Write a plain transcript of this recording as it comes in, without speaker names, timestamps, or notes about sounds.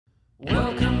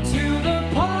Welcome to the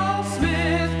Paul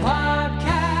Smith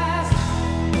Podcast.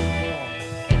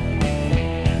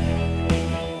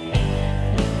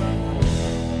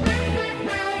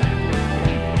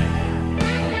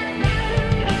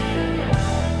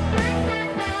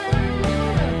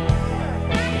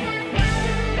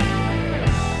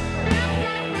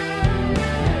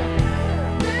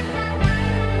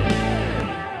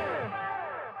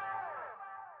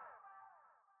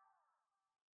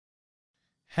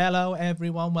 Hello,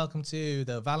 everyone. Welcome to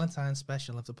the Valentines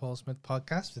special of the Paul Smith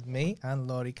Podcast with me and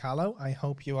Laurie Callow. I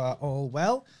hope you are all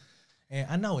well.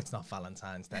 I know it's not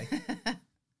Valentine's Day,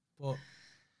 but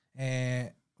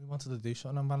we wanted to do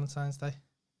something on Valentine's Day.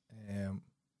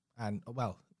 And,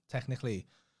 well, technically,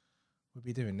 we'll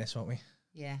be doing this, won't we?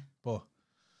 Yeah. But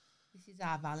This is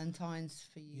our Valentine's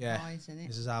for you yeah, guys, isn't it?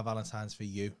 this is our Valentine's for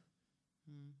you.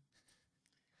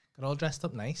 Got all dressed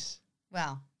up nice.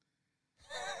 Well,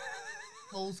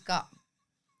 Paul's got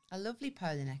a lovely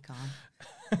polo neck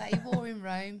on that he wore in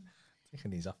Rome.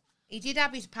 Taking these off. He did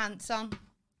have his pants on,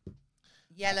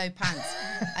 yellow pants,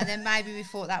 and then maybe we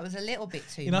thought that was a little bit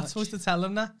too You're much. not supposed to tell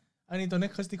them that. I only done it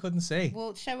because they couldn't see.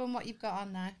 Well, show them what you've got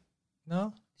on now.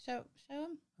 No, Show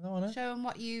them. I don't want to. Show them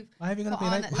what you've Why have you got put to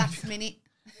be on like? at last minute.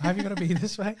 Why have you got to be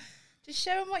this way? Just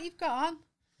show them what you've got on.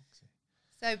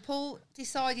 So Paul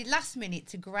decided last minute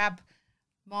to grab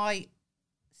my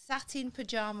satin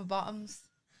pyjama bottoms.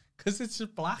 Because it's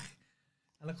just black.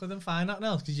 And I couldn't find nothing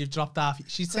else because you've dropped off.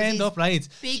 She's 'Cause turned his up, right?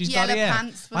 big She's yellow got here.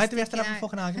 pants were Why do we have to have sticking a out?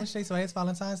 fucking argument straight away? It's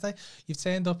Valentine's Day. You've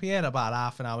turned up here about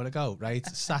half an hour ago, right?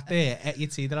 Sat there, ate your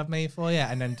tea that I've made for you,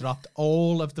 and then dropped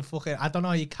all of the fucking... I don't know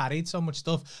how you carried so much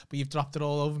stuff, but you've dropped it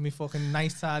all over me fucking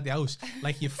nice tidy house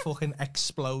like you fucking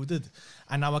exploded.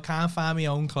 And now I can't find my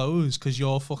own clothes because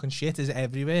your fucking shit is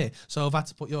everywhere. So I've had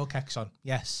to put your kicks on.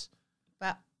 Yes.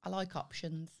 But I like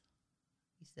options,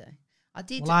 you see. I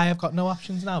did. Well, I have got no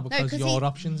options now because 'cause your he-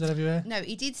 options are everywhere. No,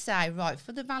 he did say, right,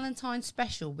 for the Valentine's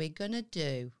special, we're going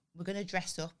to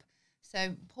dress up.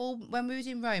 So Paul, when we was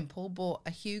in Rome, Paul bought a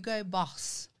Hugo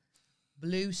Boss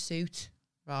blue suit,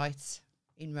 right,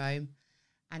 in Rome.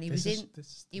 And he was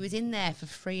in there for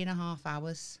 3.5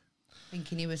 hours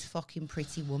thinking he was fucking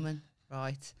Pretty Woman,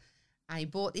 right? And he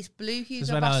bought this blue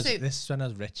Hugo Boss suit. This is when I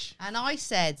was rich. And I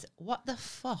said, what the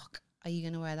fuck are you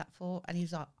going to wear that for? And he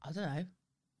was like, I don't know.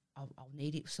 I'll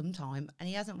need it sometime. And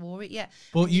he hasn't wore it yet.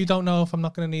 But you don't know if I'm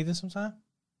not going to need it sometime?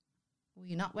 Well,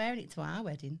 you're not wearing it to our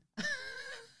wedding.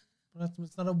 But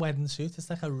it's not a wedding suit. It's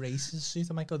like a races suit.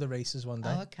 I might go to the races one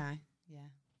day. Oh, okay. Yeah.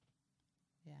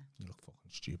 Yeah, You look fucking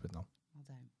stupid now. I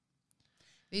don't.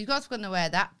 But you guys were going to wear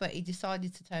that, but he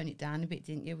decided to tone it down a bit,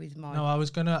 didn't you, with my... No, I was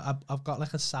going to... I've got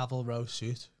like a Savile Row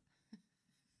suit.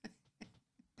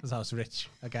 Because I was rich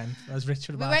again. I was rich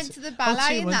for We about... went to the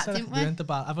ballet and that, didn't we? We went to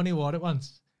ballet. I've only worn it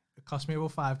once. It cost me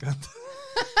about £5.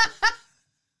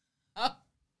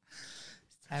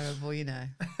 It's terrible, you know.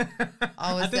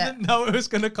 I didn't know it was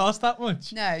going to cost that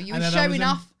much. No, you were And then I was showing in-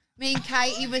 off. Me and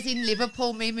Katie was in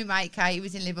Liverpool. Me and my mate Katie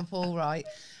was in Liverpool, right?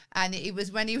 And it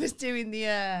was when he was doing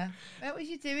the what was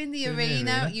you doing? The Doing the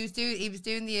arena. arena. He was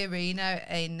doing the arena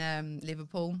in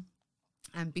Liverpool.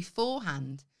 And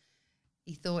beforehand,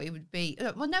 he thought it would be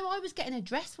well. No, I was getting a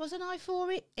dress, wasn't I, for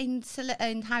it in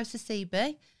House of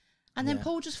CB? And then Yeah.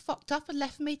 Paul just fucked off and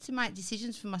left me to make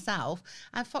decisions for myself,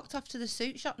 and fucked off to the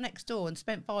suit shop next door and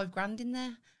spent £5,000 in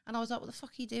there. And I was like, "What the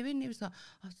fuck are you doing?" He was like,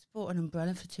 "I just bought an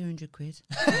umbrella for £200."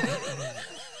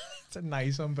 It's a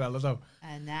nice umbrella though.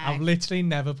 And I've literally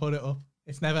never put it up.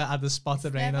 It's never had a spot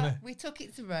of rain on it. we took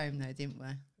it to Rome though, didn't we?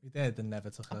 We did and never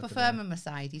took it I out the prefer rain. my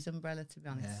Mercedes umbrella, to be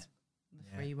honest. Yeah. The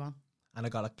Yeah. free one. And I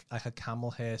got like a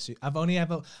camel hair suit. I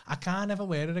can't ever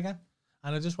wear it again.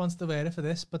 And I just wanted to wear it for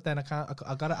this, but then I can't.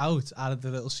 I got it out of the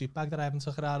little suit bag that I haven't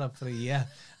took it out of for a year,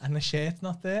 and the shirt's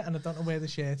not there, and I don't know where the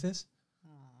shirt is.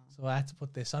 So I had to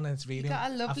put this on, and it's really. got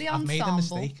a lovely I've made a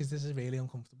ensemble. mistake because this is really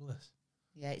uncomfortable. This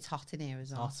Yeah, it's hot in here as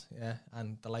it's well. hot, yeah,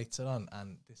 and the lights are on,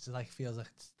 and this is like feels like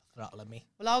it's throttling me.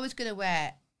 Well, I was gonna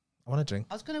wear I want to drink.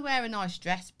 a nice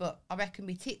dress, but I reckon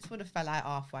my tits would have fell out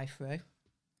halfway through.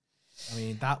 I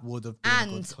mean, that would have been a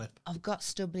And good clip. I've got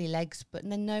stubbly legs, but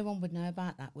then no one would know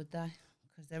about that, would they?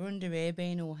 Because they're under here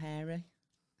being all hairy.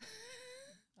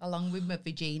 Along with my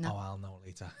vagina. Oh, I'll know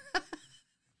later.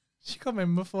 She come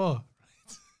in before,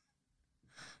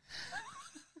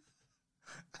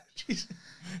 right?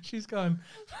 she's gone.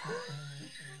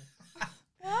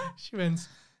 What? She went,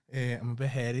 I'm a bit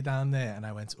hairy down there. And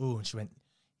I went, oh, and she went,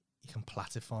 you can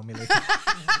plait it for me later.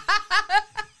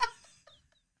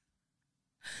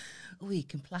 Oh, you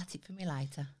can plait it for me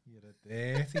later. You're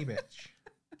a dirty bitch.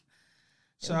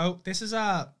 So this is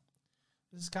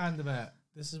kind of a,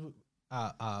 this is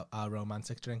our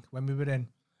romantic drink when we were in.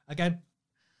 Again,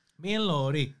 me and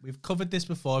Laurie, we've covered this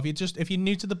before. If you're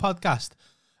new to the podcast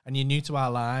and you're new to our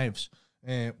lives,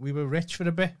 we were rich for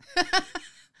a bit.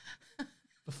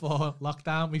 Before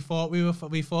lockdown, we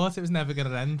thought it was never going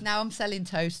to end. Now I'm selling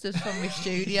toasters from my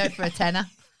studio for a tenner.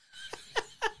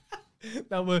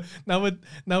 Now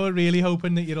we're really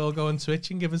hoping that you'd all go on Twitch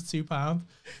and give us £2.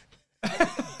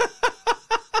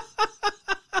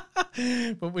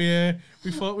 But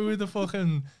we thought we were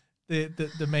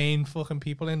the main fucking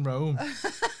people in Rome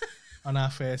on our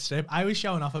first trip. I was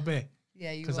showing off a bit.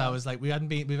 Yeah, you because I was like, we've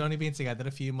only been together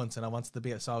a few months, and I wanted to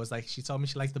be. So I was like, she told me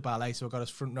she liked the ballet, so I got us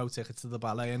front row tickets to the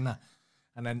ballet and that.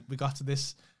 And then we got to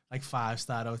this like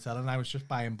 5-star hotel, and I was just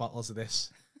buying bottles of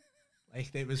this. Like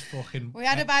it was fucking. We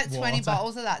had about water. 20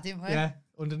 bottles of that, didn't we? Yeah,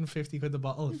 150 quid a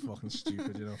bottle. It's fucking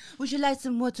stupid, you know. Would you like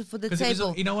some water for the 'Cause table? it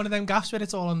was, you know, one of them gaffs where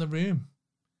it's all on the room.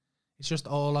 It's just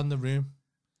all on the room.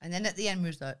 And then at the end, we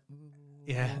was like,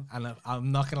 Yeah, and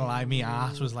I'm not gonna lie, my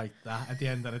ass was like that at the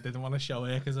end, that I didn't want to show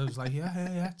her because I was like,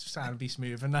 yeah, just trying to be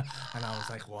smooth and that. And I was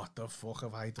like, what the fuck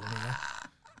have I done here?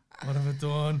 What have I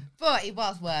done? But it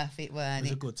was worth it, weren't It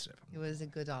was it? a good trip. It was a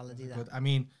good holiday. Good. I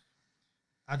mean,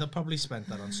 I'd have probably spent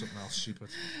that on something else stupid.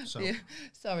 So Yeah.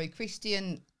 Sorry,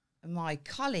 Christian, my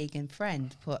colleague and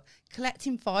friend, put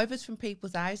collecting fivers from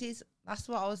people's houses. That's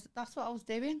what I was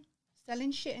doing.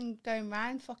 Selling shit and going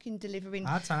round, fucking delivering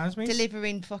hard times, mate.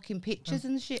 delivering fucking pictures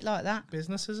and shit like that.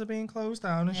 Businesses are being closed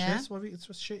down and Yeah. shit. It's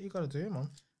what shit you got to do, man.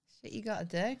 Shit you gotta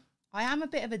do. I am a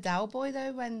bit of a Dell boy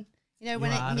though, when You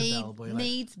when are it a Dell boy, like.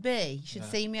 needs be. You should Yeah.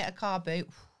 see me at a car boot.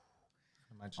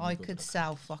 Imagine I you could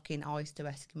sell fucking ice to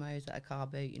Eskimos at a car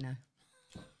boot, you know.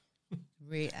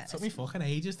 It took me fucking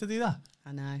ages to do that.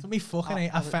 I know. It took me fucking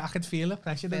ages. I could feel the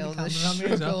pressure in the Feel the camera on me as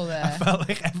well. struggle there. I felt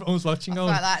like everyone was watching I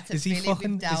going, felt like to is he feel it with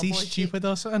fucking, Del is he Boy shit." stupid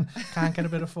or something? Can't get a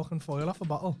bit of fucking foil off a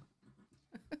bottle.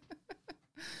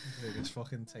 It just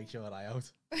fucking takes your eye out.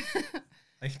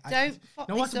 Like, Don't fuck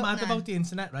you know what's this up mad now. about the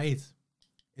internet, right?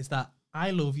 Is that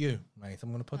I love you, right? I'm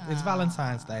going to put, it's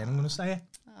Valentine's Day and I'm going to say it.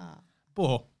 Ah.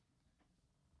 But,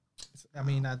 I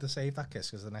mean, I had to save that kiss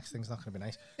because the next thing's not going to be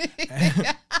nice.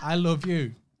 I love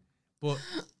you. But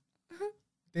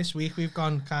this week we've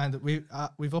gone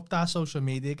we've upped our social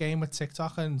media game with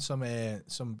TikTok and some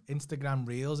Instagram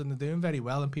reels, and they're doing very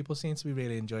well, and people seem to be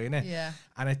really enjoying it. Yeah.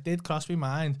 And it did cross my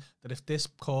mind that if this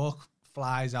cork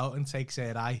flies out and takes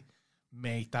her eye,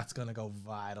 mate, that's gonna go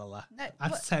viral. No, but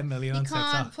That's 10 million You on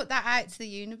can't TikTok. put that out to the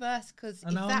universe because I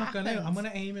know, if I'm that not gonna. happens, I'm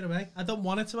gonna aim it away. I don't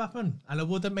want it to happen, and I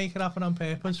wouldn't make it happen on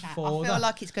purpose I for feel that.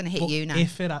 like it's going to hit But you now.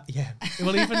 If it, yeah,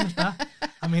 well, even if that,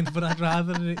 I mean, but I'd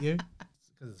rather it hit you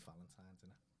because it's Valentine's, isn't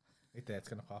it? Right there, it's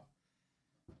gonna pop.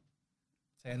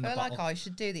 Turn I the feel bottle. like I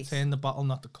should do this. Turn the bottle,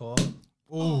 not the cork.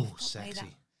 Oh, fuck me, sexy. that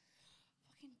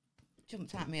fucking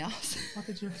jumped out my ass. What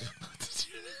did you?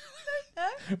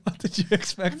 What did you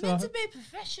expect? I'm meant to be a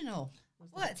professional.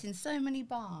 I've worked in so many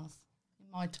bars in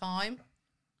my time.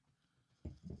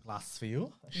 Glass for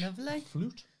you. Lovely.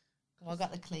 Flute. Well, I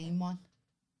got the clean one.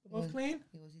 Both clean.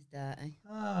 Yours is dirty.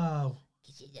 Oh,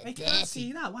 I can't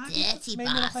see that. Why did you make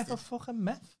me look like a fucking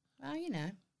meth? Well, you know.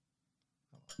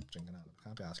 I'm drinking out of it.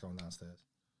 Can't be asked going downstairs.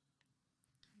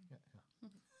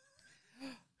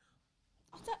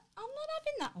 I'm not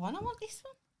having that one. I want this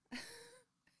one.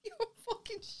 You're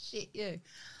fucking shit, you.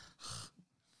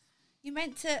 You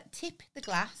meant to tip the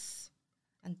glass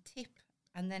and tip,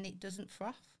 and then it doesn't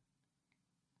froth.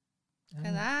 Look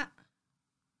at that.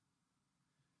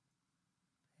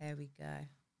 There we go.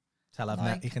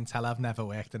 You can tell I've never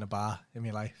worked in a bar in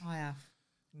my life. I have.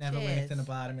 Never Cheers. worked in a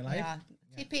bar in my life. Yeah.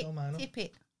 Tip it. fill mine up. Tip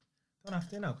it. Don't have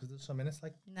to now because there's some minutes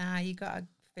like. Nah, you got to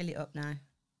fill it up now.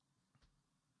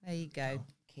 There you go,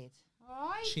 kid. All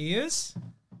right. Cheers.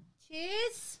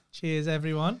 Cheers. Cheers,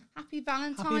 everyone. Happy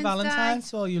Valentine's Happy Valentine's Day.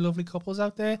 to all you lovely couples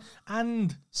out there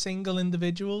and single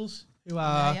individuals who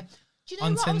are. Yeah. Do you know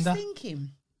on what I Tinder. was thinking?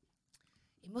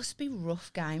 It must be a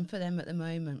rough game for them at the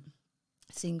moment.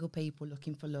 Single people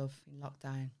looking for love in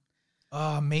lockdown.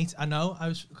 Oh, mate, I know. I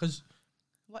was because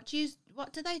What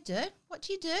do they do? What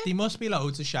do you do? there must be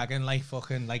loads of shagging, like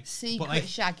fucking like Secret but like,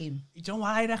 shagging. you know what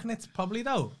I reckon it's probably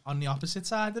though on the opposite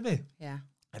side of it. Yeah.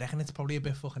 I reckon it's probably a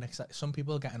bit fucking exciting. Some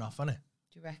people are getting off on it.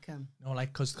 Do you reckon? You know,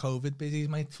 like because COVID busies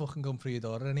might fucking come through your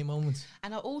door at any moment.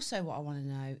 And what I want to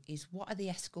know is what are the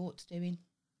escorts doing?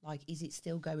 Like, is it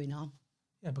still going on?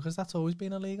 Yeah, because that's always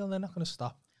been illegal. They're not going to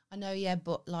stop. I know, yeah,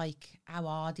 but like, how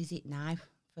hard is it now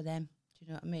for them? Do you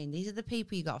know what I mean? These are the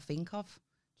people you got to think of.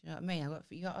 Do you know what I mean?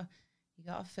 You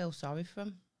got to feel sorry for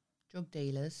them. Drug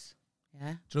dealers,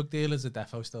 yeah. Drug dealers are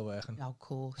defo still working. Yeah, of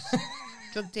course.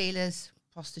 Drug dealers,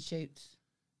 prostitutes.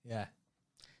 Yeah.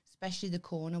 especially the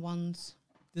corner ones.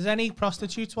 There's any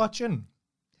prostitutes watching?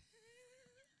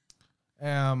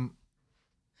 Let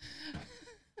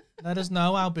us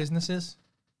know how business is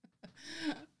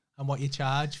and what you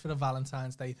charge for a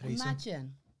Valentine's Day threesome.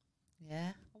 Imagine.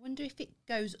 Yeah. I wonder if it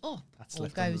goes up That or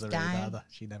slipped under goes the radar. down. That.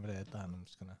 She never heard that. And I'm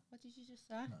just gonna. What did you just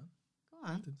say? No. Go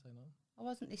on. Didn't say no. I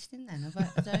wasn't listening then.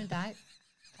 I zoned out.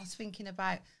 I was thinking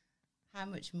about how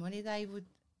much money they would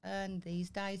earn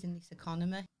these days in this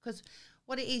economy. Because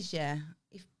what it is, yeah,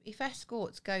 if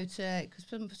escorts go to, because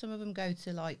some of them go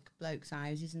to like blokes'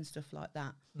 houses and stuff like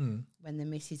that when the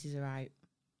missuses are out,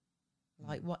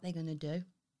 like what they're going to do.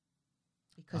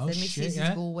 Because the missus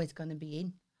is always going to be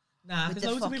in. Nah, with because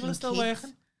the loads of people are still kids.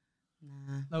 working.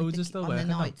 Nah. Loads are still on working.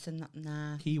 the nights and that,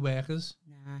 nah. Key workers.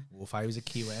 Nah. Well, if I was a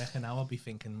key worker now, I'd be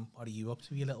thinking, what are you up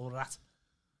to, you little rat?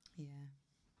 Yeah.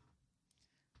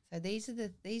 So these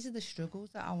are the struggles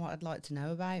that I'd like to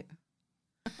know about.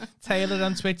 Taylor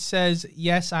on Twitch says,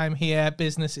 yes, I'm here.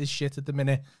 Business is shit at the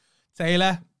minute.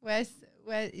 Taylor? Where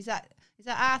is that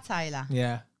our Taylor?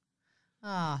 Yeah.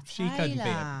 Oh, She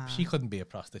couldn't be a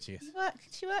prostitute.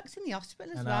 She works in the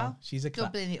hospital I as know. well. She's a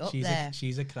doubling it up she's there.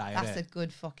 she's a crier. That's a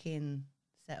good fucking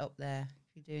setup there.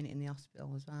 If you're doing it in the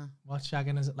hospital as well. What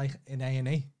shagging is it like in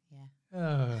A&E? Yeah.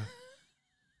 Oh.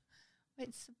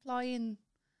 It's supplying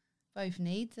both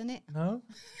needs, isn't it? No.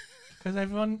 Because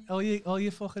all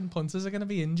your fucking punters are going to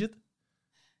be injured.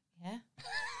 Yeah.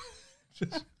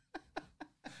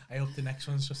 I hope the next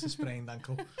one's just a sprained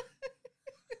ankle.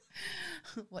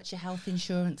 What's your health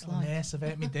insurance Oh, like? yes, I've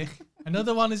hurt my dick.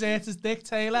 Another one has hurt his dick,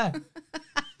 Taylor.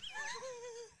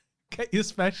 Get your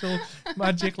special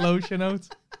magic lotion out.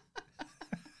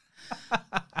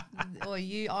 Or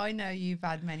I know you've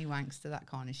had many wanks to that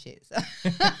kind of shit. So.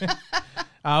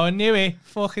 Oh, I knew it.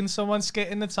 Fucking someone's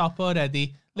skitting the top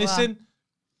already. Listen,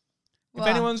 if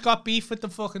anyone's got beef with the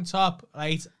fucking top,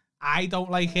 right, I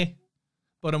don't like it,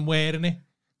 but I'm wearing it.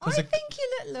 I think you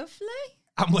look lovely.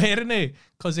 I'm wearing it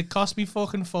because it cost me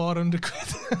fucking 400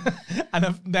 quid and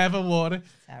I've never worn it.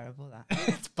 Terrible, that.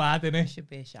 It's bad, innit? You should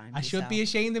be ashamed. I should be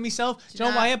ashamed of myself. Do you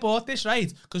know why I bought this,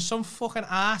 right? Because some fucking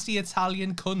arsey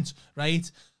Italian cunt, right,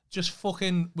 just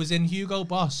fucking was in Hugo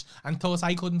Boss and thought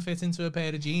I couldn't fit into a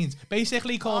pair of jeans.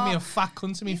 Basically called me a fat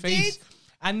cunt to my face. Did?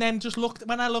 And then just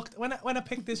when I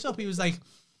picked this up, he was like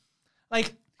I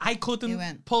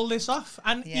couldn't pull this off.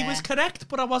 And he was correct,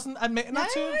 but I wasn't admitting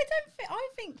that to him. I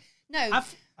think no.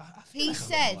 He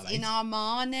said in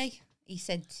Armani. He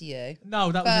said to you.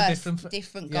 No, that was a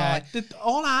different guy. Yeah,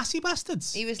 all arsey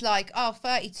bastards. He was like,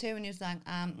 32, and he was like,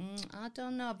 I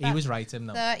don't know. About he was right, him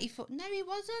though. 34. No, he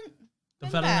wasn't. The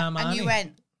fella in Armani. And you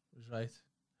went. Was right.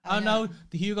 Oh no,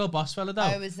 the Hugo Boss fella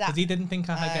though. Oh, was that? Because he didn't think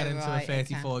I could get into a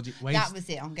 34 okay. waist. That was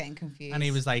it. I'm getting confused. And he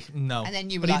was like, no. And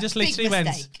then you were but like, he just literally big went,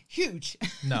 mistake. Huge.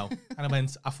 no. And I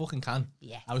went, I fucking can.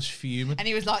 Yeah. I was fuming. And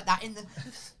he was like that in the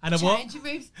and changing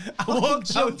rooms. I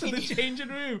walked out to the changing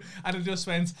room and it just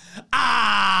went,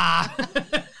 ah!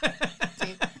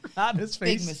 That his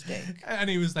face. Big mistake. And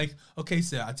he was like, okay,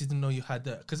 sir, I didn't know you had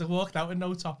because I walked out with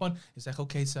no top on. He's like,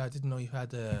 okay, sir, I didn't know you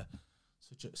had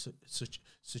you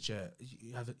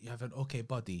have an okay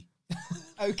body.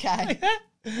 Okay.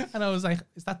 And I was like,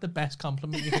 is that the best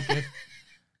compliment you could give?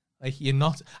 Like,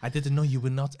 I didn't know you were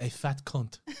not a fat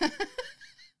cunt.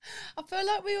 I feel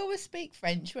like we always speak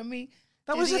French when we.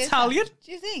 That was Italian.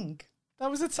 Do you think? That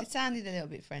was It sounded a little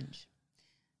bit French.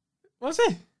 Was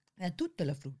it? Toute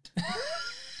la fruit.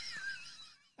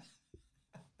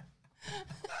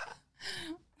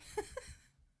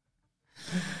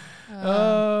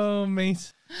 Oh,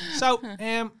 mate. So,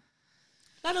 let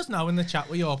us know in the chat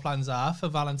what your plans are for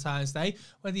Valentine's Day.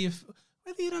 Whether you're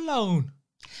alone.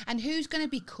 And who's going to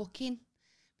be cooking?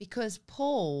 Because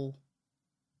Paul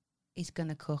is going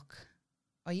to cook.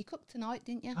 Oh, you cooked tonight,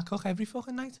 didn't you? I cook every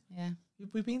fucking night. Yeah.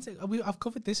 I've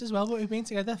covered this as well, but we've been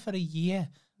together for a year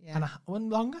and one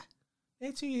longer.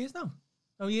 Yeah, 2 years now.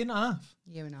 No, year and a half.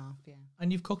 Year and a half, yeah.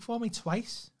 And you've cooked for me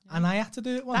twice, and I had to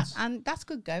do it once. And that's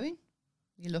good going.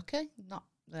 You're lucky. Not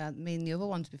me and the other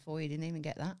ones before, you didn't even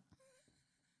get that.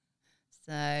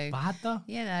 So bad though.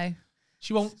 You know,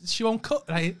 she won't cook,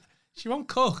 right? She won't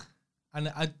cook.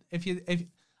 And if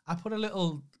I put a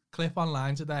little clip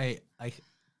online today, like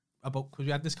about, because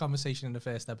we had this conversation in the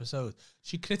first episode.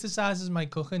 She criticizes my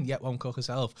cooking, yet won't cook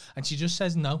herself, and she just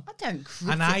says no. I don't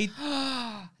criticize.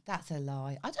 And that's a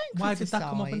lie. I don't. Why did that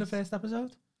come up in the first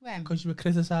episode? When? Because you were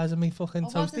criticizing me fucking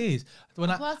toasties.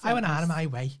 When I went out of my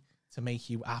way to make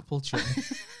you apple chutney.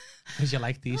 Because you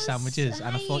like these sandwiches.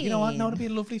 And I thought, you know what? No, it'd be a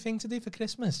lovely thing to do for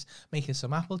Christmas. Make you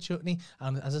some apple chutney.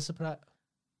 And as a surprise.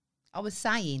 I was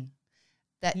saying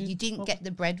that you didn't get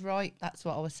the bread right. That's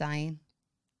what I was saying.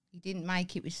 He didn't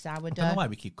make it with I sourdough. don't know why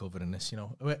we keep covering this, you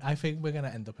know. I think we're going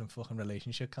to end up in fucking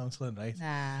relationship counselling, right?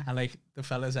 Nah. And like the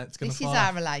fellas, it's going to This fall is our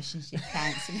off. relationship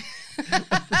counselling.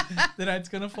 The head's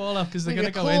going to fall off because they're We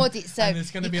going to go in. record it so and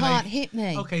it's going to you be can't like, hit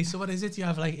me. okay, so what is it? Do you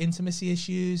have like intimacy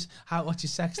issues? What's your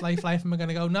sex life like? And we're going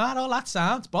to go, no, that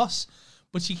sounds, boss.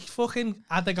 But she fucking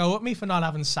had to go at me for not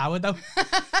having sourdough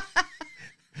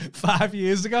 5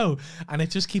 years ago. And it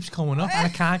just keeps coming up and I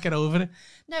can't get over it.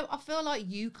 No, I feel like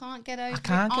you can't get over I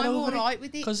can't it. get I'm over all right with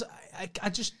it. Because I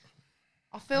just...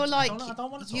 I feel like I don't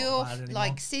wanna talk you're about it anymore.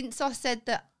 like, since I said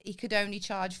that he could only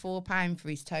charge £4 for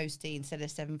his toasty instead of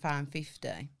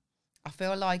 £7.50, I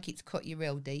feel like it's cut you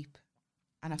real deep.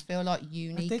 And I feel like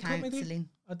you need counselling.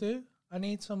 I do. I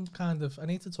need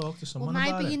to talk to someone Well,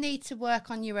 about maybe it. you need to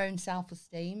work on your own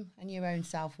self-esteem and your own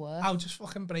self-worth. Oh, just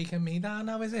fucking breaking me down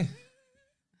now, is it?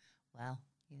 Well,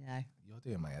 you know, You're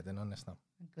doing my head in on this now.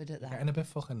 I'm good at You're that.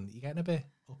 getting a bit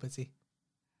uppity.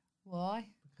 Why?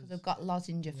 Because I've got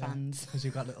Lozinger fans. Because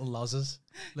you've got little lozers,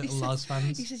 little He loz He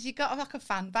fans. says, you got like a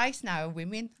fan base now of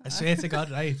women. I swear to God,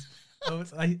 right? Oh,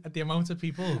 it's like the amount of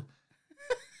people.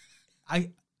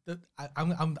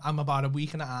 I'm about a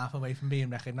week and a half away from being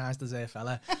recognised as a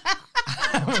fella.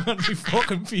 I'm gonna be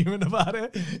fucking fuming about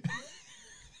it.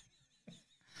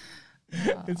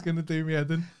 It's gonna do me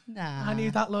head in. Nah. I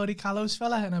knew that Lori Callows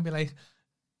fella, and I'd be like,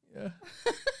 yeah.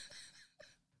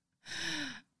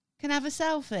 Can I have a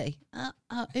selfie?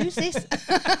 Who's this?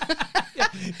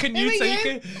 Can Who you are take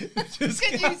you? it? Just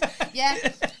Can you? Yeah.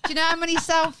 Do you know how many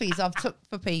selfies I've took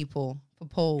for people, for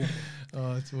Paul?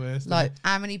 Oh, it's worse. Like,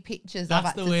 how many pictures That's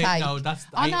I've had the to way. take? No, that's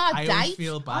on our I always date,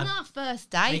 feel bad. on our first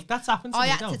date, Like, that's happened to I me.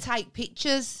 had though. to take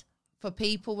pictures for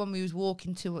people when we was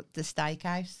walking to the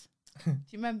steakhouse. Do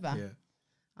you remember? Yeah.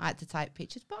 I had to take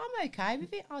pictures, but I'm okay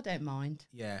with it. I don't mind.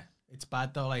 Yeah, it's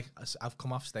bad though. Like I've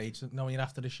come off stage, knowing you're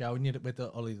after the show and you're with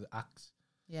all the acts.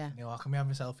 Yeah. You know, can we have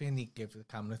a selfie? And you give the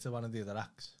camera to one of the other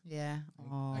acts. Yeah.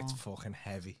 Oh, It's fucking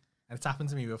heavy, and it's happened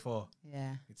to me before.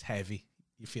 yeah. It's heavy.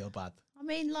 You feel bad. I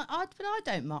mean, like, but I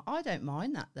don't mind. I don't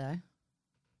mind that though.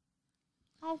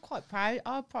 I'm quite proud.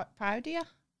 I'm quite proud of you.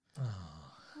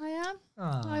 I am.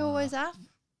 I always have.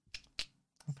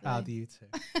 I'm proud of you too.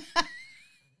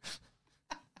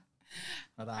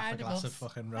 Had half a Proud of glass of us.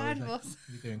 fucking Proud rose. of us.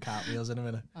 You're doing cartwheels in a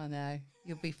minute. I know.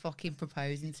 You'll be fucking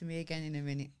proposing to me again in a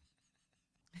minute.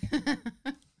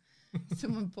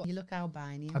 Someone put, you look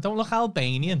Albanian. I don't look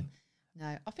Albanian.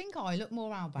 No, I think I look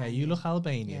more Albanian. Yeah, you look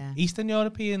Albanian. Yeah. Eastern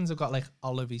Europeans have got like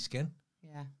olivey skin.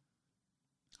 Yeah.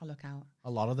 I look out. A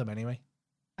lot of them anyway.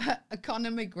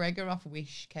 Conor McGregor off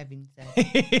Wish, Kevin said.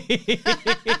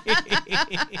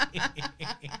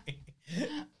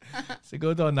 It's a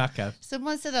good one, that Kev.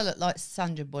 Someone said I look like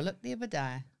Sandra Bullock the other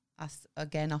day.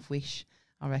 Again off Wish,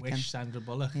 I reckon. Wish Sandra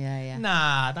Bullock. Yeah, yeah.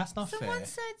 Nah, that's not Someone fair.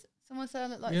 said I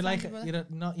look like You're Sandra like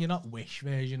Bullock. you're not Wish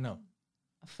version, no.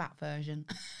 A fat version.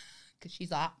 Because she's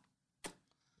that.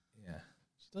 Yeah,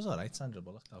 she does all right, Sandra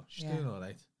Bullock though. She's Yeah. doing all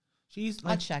right. She's I'd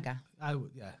like, shag her.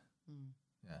 yeah, Mm.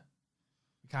 yeah.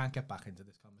 We can't get back into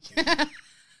this conversation.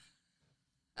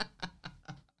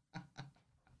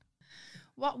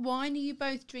 What wine are you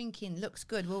both drinking? Looks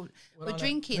good. Well, We're we're on it.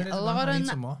 drinking Where is a it, man? I need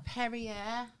some more. lot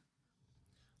Perrier,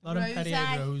 Lauren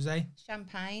Perrier Rosé,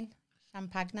 champagne,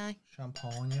 champagne.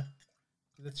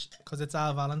 Because it's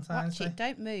our Valentine's Watch Day. it.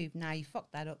 Don't move. Now you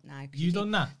fucked that up now. 'cause You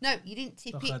done that? No, you didn't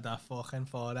tip Look it. at that fucking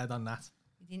forehead on that.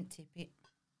 You didn't tip it.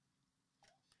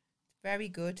 Very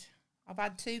good. I've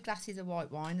had 2 glasses of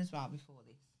white wine as well before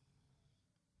this.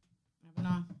 Haven't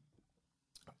I?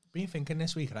 Been thinking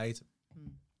this week, right? Hmm.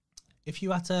 If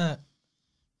you had to,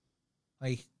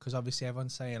 like, because obviously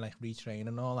everyone's saying like retrain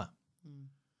and all that. Hmm.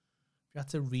 If you had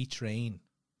to retrain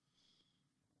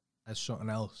as something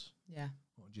else, Yeah.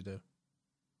 what would you do?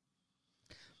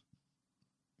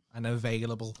 And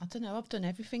available. I don't know. I've done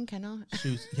everything, can I?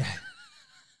 Shoes. Yeah.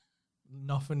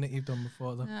 Nothing that you've done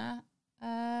before, though. I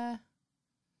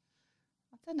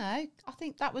don't know. I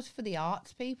think that was for the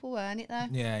arts people, weren't it, though?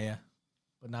 Yeah, yeah.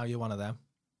 But now you're one of them.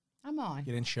 Am I?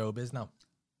 You're in showbiz now.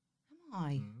 Am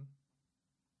I? Mm.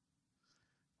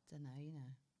 Don't know, you know.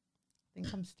 I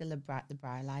think I'm still the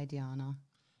brow lady, aren't I?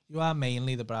 You are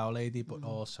mainly the brow lady, but Mm.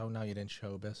 also now you're in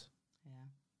showbiz. Yeah.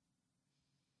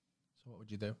 So what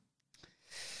would you do?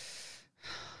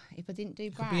 If I didn't do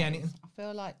Could brows, be anything. I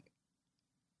feel like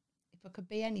if I could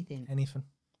be anything, Anything.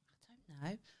 I don't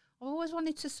know. I always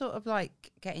wanted to sort of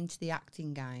like get into the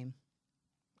acting game.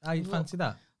 Ah, you Look. fancy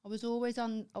that? I was always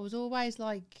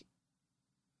like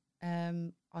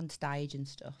on stage and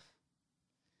stuff.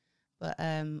 But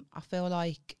I feel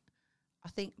like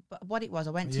but what it was,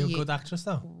 I went Are to you a good actress,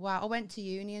 though? Well, I went to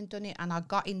uni and done it, and I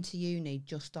got into uni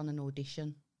just on an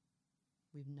audition.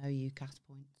 with no UCAS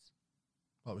points.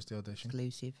 What was the audition?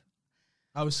 Exclusive.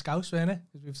 I was Scouse, weren't it?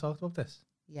 Because we've talked about this.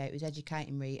 Yeah, it was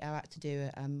Educating Rita. I had to do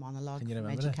a monologue Can you from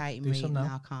remember it? Educating Do Rita. some No,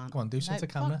 now. I can't. Go on, do No, something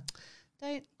to fuck, camera.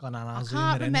 Don't. Go on, I zoom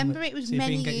can't it in remember. and It was see if we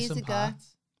many can get you years some ago.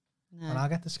 parts. No, And I'll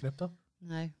get the script up.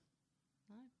 no,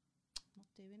 not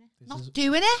doing it. This Not is-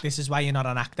 doing it. This is why you're not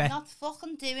an actor. Not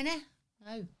fucking doing it.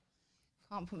 No,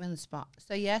 can't put me on the spot.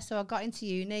 So yeah, so I got into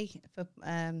uni for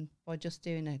by just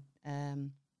doing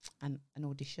an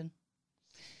audition,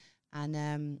 and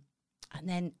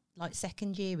then like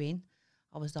second year in,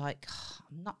 I was like,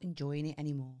 I'm not enjoying it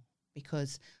anymore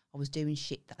because I was doing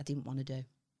shit that I didn't want to do.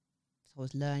 So I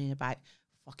was learning about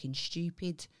fucking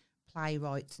stupid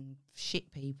playwrights and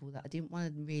shit people that I didn't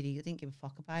give a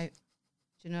fuck about.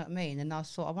 Do you know what I mean? And I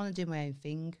thought, I want to do my own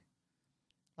thing.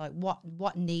 Like,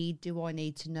 what need do I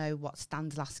need to know what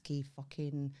Stanislavski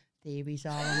fucking theories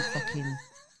are and fucking...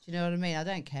 Do you know what I mean? I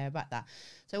don't care about that.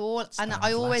 So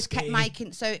I always kept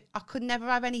making... So I could never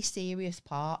have any serious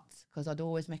parts because I'd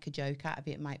always make a joke out of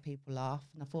it and make people laugh.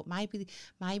 And I thought,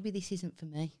 maybe this isn't for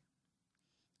me.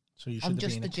 So you should I'm have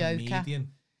just been a the joker. comedian.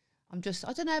 I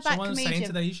don't know about Someone was saying comedian.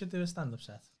 today you should do a stand-up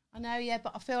set. I know, yeah,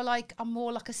 but I feel like I'm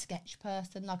more like a sketch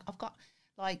person. Like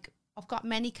I've got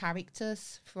many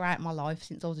characters throughout my life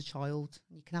since I was a child.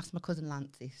 You can ask my cousin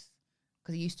Lance this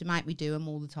because he used to make me do them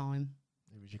all the time.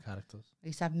 Who was your characters? I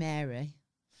used to have Mary.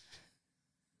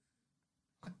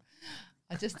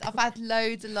 I've had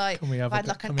loads of like, I've had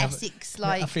like an Essex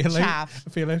like chav. I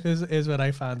feel like here's where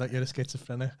I found out you're a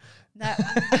schizophrenic. No,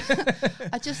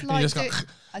 I just like just to. go,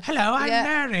 hello, I'm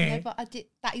Mary. No, but I did.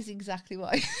 That is exactly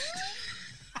what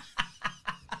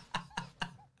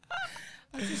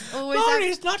I just always.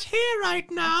 Laurie's not here right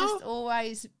now. I'm just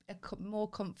always more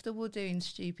comfortable doing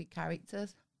stupid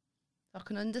characters. I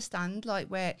can understand like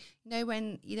where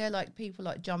when like people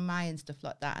like John May and stuff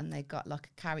like that, and they got like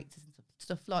characters and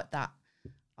stuff like that.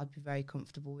 I'd be very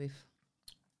comfortable with.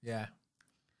 Yeah,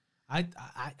 I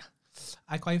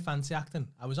quite fancy acting.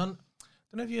 I was on.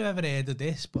 Don't know if you've ever heard of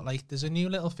this, but like there's a new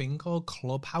little thing called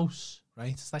Clubhouse,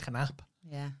 right? It's like an app.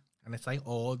 Yeah. And it's like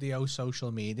audio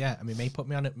social media. And my mate put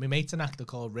me on it. My mate's an actor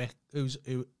called Rick, who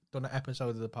done an episode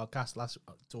of the podcast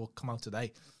to come out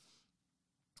today.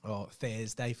 Or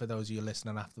Thursday for those of you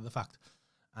listening after the fact.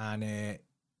 And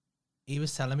he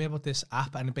was telling me about this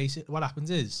app, and basically what happens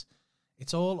is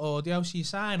it's all audio, so you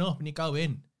sign up and you go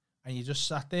in and you just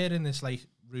sat there in this like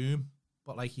room,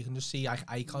 but like you can just see like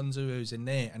icons of who's in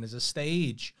there, and there's a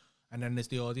stage and then there's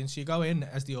the audience. So you go in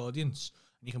as the audience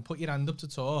and you can put your hand up to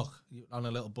talk on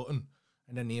a little button,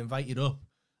 and then they invite you up,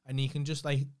 and you can just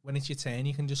like, when it's your turn,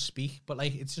 you can just speak, but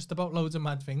like it's just about loads of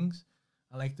mad things.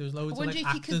 And like there's loads I of wonder like if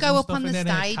you actors could go and up stuff on the in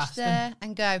there stage casting. there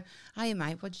and go, "Hey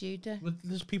mate, what do you do?" Well,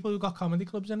 there's people who got comedy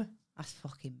clubs in it, That's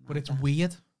fucking mad. but it's that.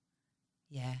 weird.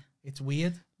 Yeah. It's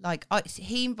weird. Like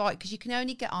he invite, because you can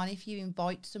only get on if you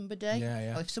invite somebody.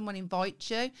 Yeah. Or if someone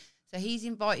invites you. So he's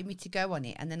invited me to go on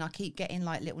it, and then I keep getting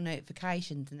like little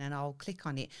notifications, and then I'll click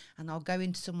on it, and I'll go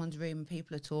into someone's room and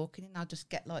people are talking, and I'll just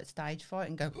get like stage fright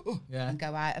and go, and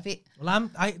go out of it. Well,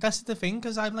 that's the thing,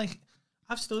 because I'm like,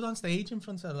 I've stood on stage in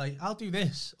front of like, I'll do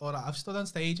this, or I've stood on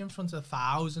stage in front of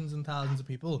thousands and thousands of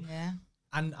people, Yeah.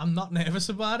 and I'm not nervous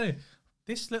about it.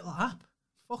 This little app,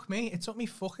 fuck me, it took me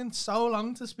fucking so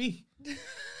long to speak,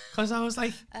 because I was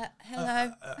like,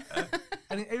 Hello.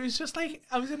 and it was just like,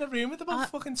 I was in a room with about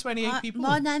fucking 28 people.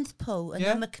 My name's Paul, and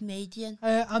Yeah. I'm a comedian.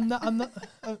 I'm not.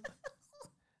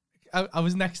 I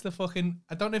was next to fucking.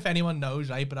 I don't know if anyone knows,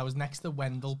 right? But I was next to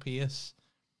Wendell Pierce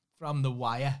from The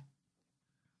Wire,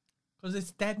 because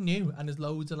it's dead new and there's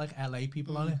loads of like LA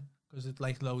people on it, because it's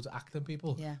like loads of acting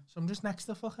people. Yeah. So I'm just next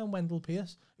to fucking Wendell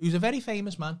Pierce, who's a very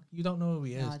famous man. You don't know who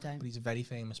he is, I don't. but he's a very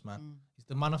famous man. He's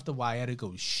the man off The Wire who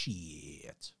goes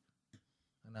shit,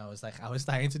 and I was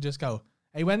starting to just go,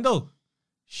 "Hey Wendell,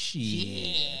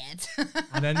 shit."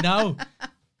 And then no,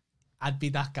 I'd be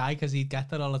that guy, because he'd get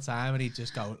that all the time, and he'd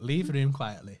just go, "Leave the room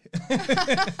quietly."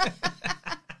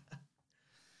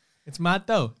 It's mad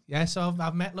though. Yeah, so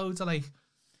I've met loads of like.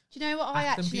 Do you know what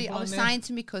I people was on there. saying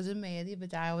to my cousin Mia the other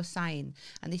day? I was saying,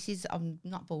 and this is, I'm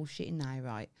not bullshitting now,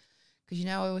 right? Because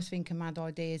I always think of mad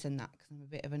ideas and that, because I'm a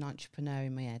bit of an entrepreneur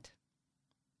in my head.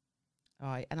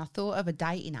 Right, and I thought of a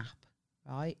dating app,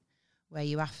 right, where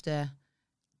you have to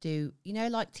do,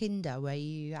 like Tinder, where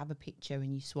you have a picture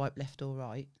and you swipe left or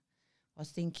right. I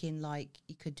was thinking like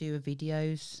you could do a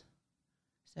videos,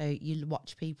 so you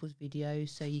watch people's videos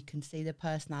so you can see their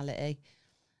personality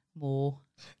more.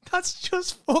 That's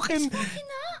just fucking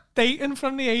dating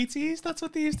from the 80s. That's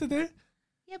what they used to do.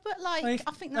 Yeah, but like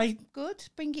I think that's like good.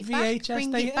 Bring it VHS back.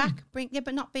 Bring dating? it back.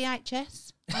 But not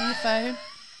VHS on your phone.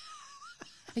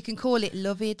 You can call it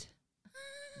Loved.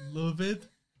 Love it.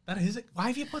 That is it. Why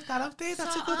have you put that up there?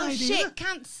 That's a good idea. Shit,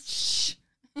 can't. Shh.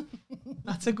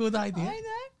 That's a good idea. I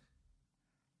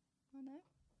know.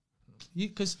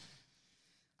 Because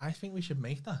I think we should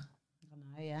make that. I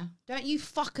know, yeah. Don't you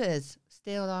fuckers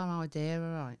steal our idea,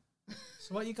 all right?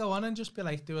 So what, you go on and just be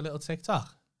like, do a little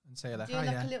TikTok and say like, Do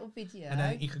like a little video. and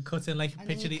then you can cut in like a And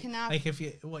picture, then you can have- like if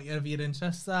you whatever your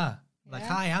interests are. Like, Yeah.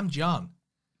 hi, I'm John,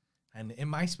 and in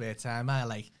my spare time, I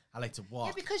like to walk.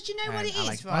 Yeah, because you know what and it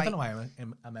is, I right? don't know why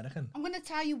I'm American. I'm going to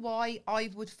tell you why I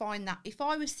would find that. If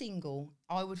I was single,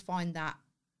 I would find that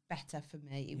better for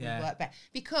me. It would work better.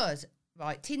 Because,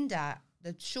 right, Tinder,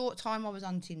 the short time I was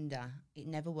on Tinder, it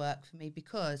never worked for me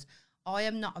because I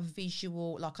am not a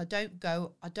visual, like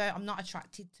I'm not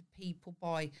attracted to people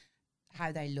by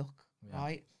how they look,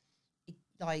 right?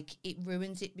 It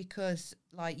ruins it because,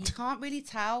 like, you can't really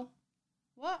tell.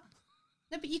 What?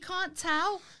 No, but you can't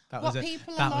tell what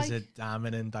people are like. That was a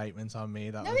damning indictment on me.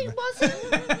 No, it wasn't.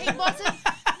 It wasn't.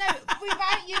 No,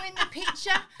 without you in the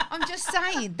picture, I'm just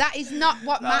saying that is not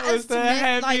what That matters was the to me.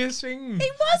 heaviest thing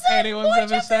it wasn't. anyone's Why'd ever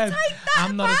you have to said. take that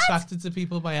I'm not bad? attracted to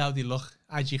people by how they look,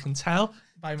 as you can tell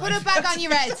by my. Put a bag on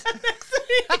your head.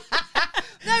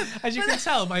 No, as you can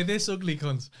tell by this ugly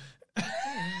cunt.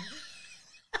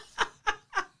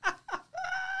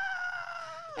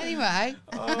 Anyway.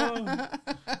 Oh.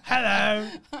 Hello.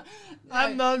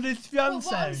 I'm Lolly's fiance.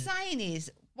 But what I'm saying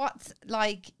is, what's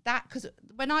like that? Because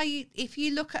if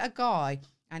you look at a guy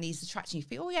and he's attractive, you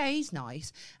think, oh yeah, he's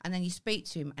nice, and then you speak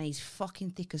to him and he's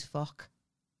fucking thick as fuck,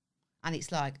 and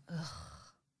it's like, ugh.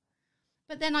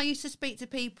 But then I used to speak to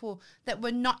people that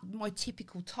were not my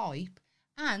typical type,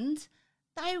 and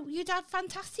you'd have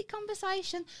fantastic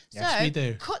conversation. Yes, so we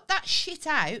do. Cut that shit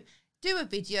out. Do a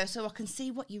video so I can see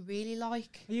what you really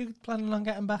like. Are you planning on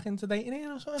getting back into dating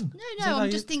here or something? No, I'm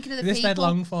just thinking of the this people. This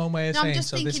long form way of No, saying, I'm just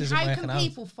so thinking, this isn't how working can out.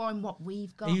 people find what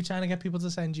we've got? Are you trying to get people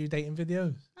to send you dating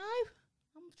videos? No,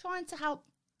 I'm trying to help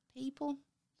people.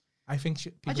 I think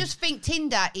I just think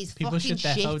Tinder is people fucking should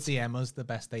shit. defo DM us the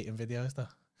best dating videos though.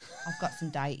 I've got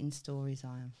some dating stories, I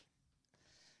am.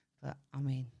 But, I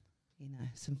mean, you know,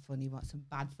 some funny ones,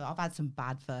 I've had some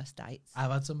bad first dates. I've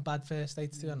had some bad first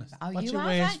dates, to be honest. Oh, What's you your have,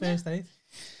 worst haven't you? first date?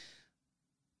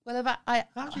 Well,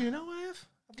 How do you know I have?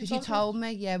 because you told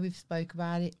me, yeah, we've spoke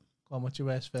about it. Go on, what's your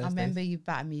worst first I remember date? you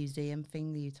about a museum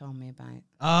thing that you told me about.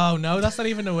 Oh, no, that's not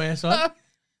even the worst one. No,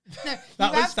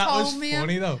 That you was have told was me,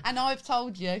 funny though. and I've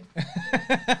told you.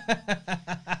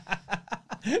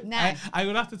 Now, I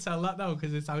would have to tell that though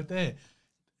because it's out there.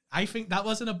 I think that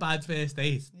wasn't a bad first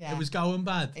date. Yeah. It was going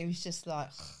bad, it was just like,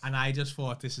 and I just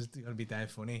thought this is going to be dead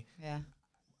funny. yeah.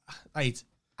 Right,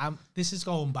 this is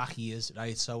going back years,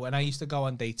 right? So when I used to go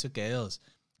on dates with girls,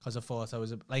 because I thought I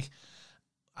was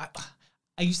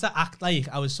I used to act like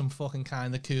I was some fucking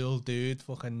kind of cool dude,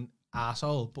 fucking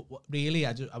asshole. But really,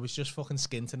 I was just fucking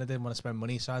skint and I didn't want to spend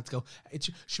money, so I had to go.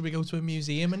 Should we go to a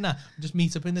museum and that? Just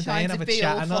meet up in the day and have a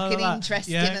chat and all fucking that.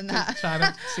 interesting Yeah, and that. trying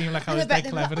to seem like I And was I bet dead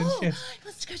they're clever like, and oh, shit.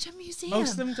 let's go to a museum.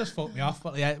 Most of them just fucked me off,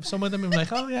 but yeah, some of them were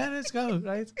like, "Oh yeah, let's go,"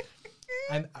 right?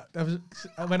 And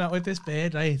I went out with this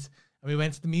bird, right? And we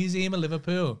went to the museum of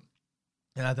Liverpool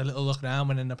and had a little look around,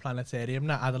 went in the planetarium,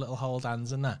 and I had a little hold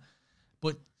hands and that.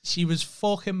 But she was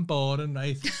fucking boring,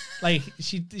 right? Like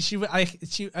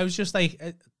I was just like,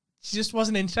 she just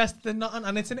wasn't interested in nothing.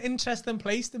 And it's an interesting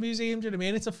place, the museum. Do you know what I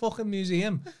mean? It's a fucking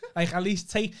museum. Like at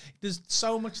least there's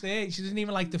so much there. She doesn't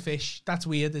even like the fish. That's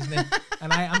weird, isn't it?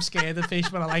 And I'm scared of fish,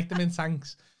 but I like them in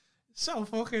tanks. So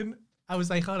fucking. I was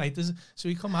like, all right, so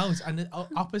we come out and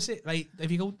opposite, right,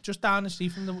 if you go just down the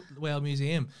street from the Whale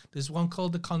Museum, there's one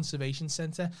called the Conservation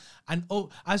Centre. And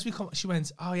as we come, she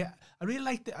went, oh yeah, I really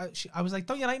like I was like,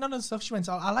 don't you like none of the stuff? She went,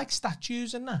 oh, I like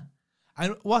statues and that.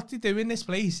 And what they do in this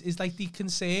place is like they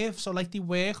conserve, so like they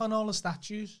work on all the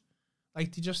statues.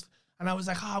 Like they just, and I was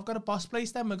like, oh, I've got a boss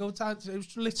place then, we'll go down, it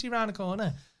was literally around the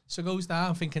corner. So goes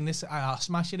down thinking I'll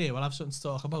smash it here, we'll have something to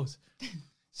talk about.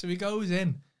 So he goes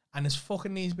in. And there's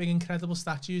fucking these big incredible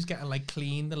statues getting like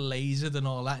cleaned and lasered and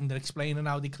all that, and they're explaining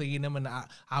how they clean them and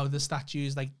how the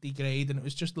statues like degrade, and it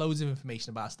was just loads of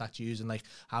information about statues and like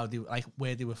how they like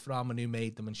where they were from and who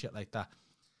made them and shit like that.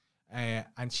 And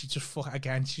she just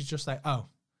she's just like, oh,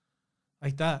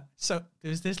 like that. So there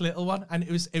was this little one, and it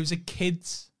was a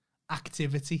kids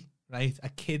activity, right? A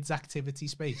kids activity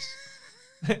space.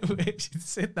 She'd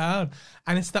sit down,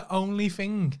 and it's the only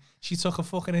thing she took a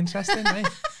fucking interest in, right?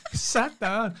 Sat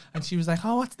down, and she was like,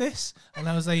 oh, what's this? And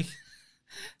I was like,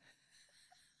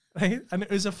 right? And it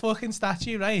was a fucking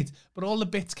statue, right? But all the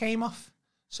bits came off.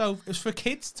 So it was for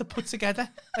kids to put together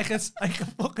like a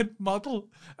fucking model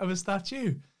of a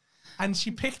statue. And she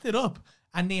picked it up,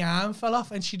 and the arm fell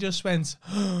off, and she just went,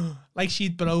 like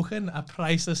she'd broken a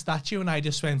priceless statue, and I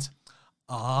just went,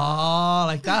 oh,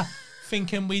 like that,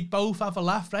 thinking we'd both have a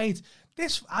laugh, right?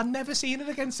 I've never seen it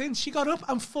again since. She got up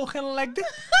and fucking legged it.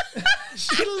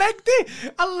 She legged it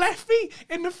and left me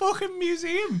in the fucking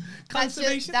museum.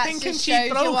 Conservation, thinking she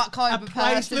broke what kind of a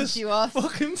priceless she was.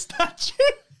 Fucking statue.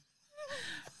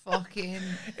 Fucking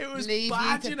it was leave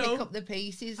bad, you to pick up the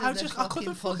pieces of the I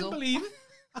couldn't fucking believe it.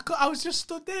 I was just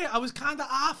stood there. I was kind of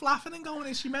half laughing and going,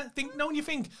 is she meant when you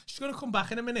think she's going to come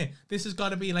back in a minute, this has got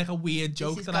to be like a weird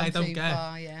joke that I don't get.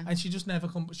 Far, yeah. And she just never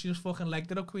come. She just fucking legged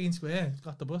it up Queen Square.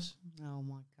 Got the bus. Oh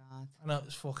my God. I know, it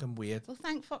was fucking weird. Well,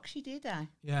 thank fuck she did, eh?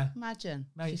 Yeah. Imagine.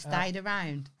 Mate, she stayed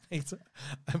around.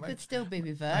 Could still be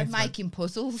with her, making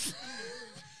puzzles.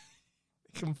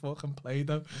 You can fucking play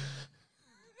though.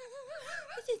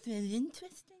 This is really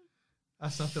interesting.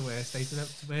 That's not the worst date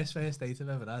worst first date I've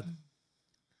ever had.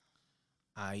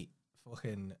 I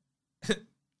fucking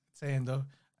turned up,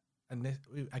 and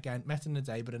we again met in the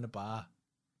day, but in a bar,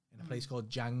 in a place called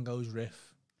Django's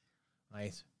Riff,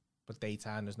 right? But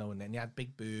daytime, there's no one there. And you had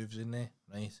big booths in there,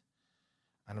 right?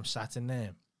 And I'm sat in there,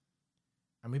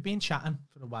 and we've been chatting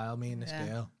for a while, me and this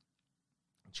girl.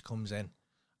 And she comes in,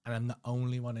 and I'm the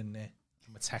only one in there.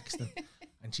 And we're texting,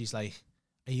 and she's like,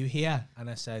 "Are you here?" And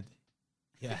I said,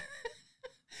 "Yeah."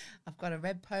 I've got a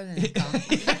red polo in the car.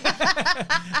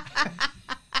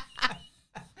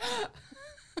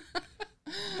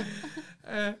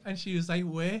 And she was like,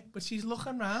 where? But she's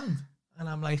looking round. And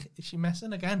I'm like, is she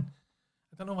messing again?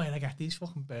 I don't know where I get these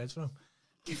fucking birds from.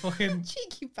 Fucking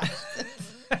cheeky bastard.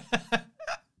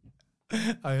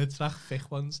 I attract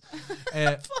thick ones.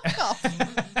 Fuck off.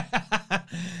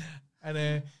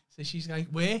 And so she's like,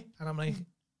 where? And I'm like,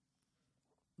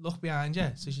 look behind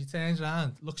you. So she turns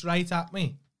around, looks right at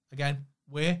me. Again,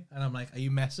 where? And I'm like, are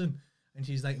you messing? And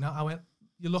she's like, no. I went,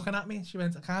 you're looking at me? She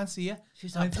went, I can't see you.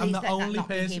 She's like, I'm the only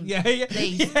person. Yeah.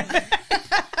 Please. Yeah.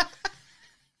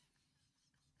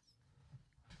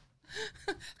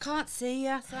 Can't see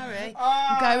you. Sorry.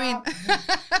 I'm going.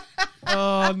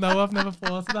 Oh, no, I've never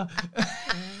thought of that.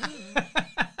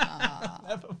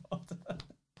 Never thought of that.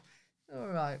 All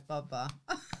right, Baba.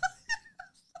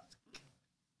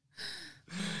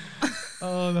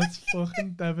 Oh, that's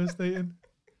fucking devastating.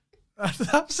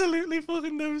 That's absolutely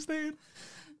fucking devastating.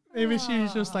 Maybe she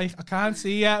was just like, I can't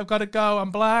see you. I've got to go. I'm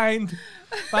blind.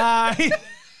 Bye.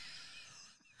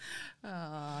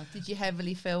 Did you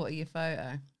heavily filter your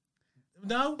photo?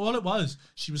 No, all it was,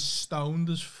 she was stoned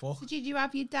as fuck. So did you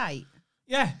have your date?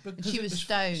 Yeah, because she was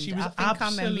stoned. She was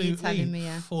absolutely telling me,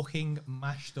 fucking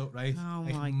mashed up, right? Oh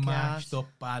like, my God. Mashed up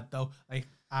bad though. Like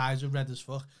eyes were red as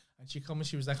fuck. And she come and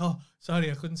she was like, oh,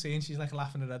 sorry, I couldn't see. And she's like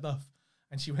laughing her head off.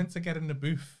 And she went to get in the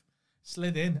booth,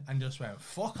 slid in and just went,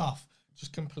 fuck off.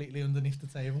 Just completely underneath the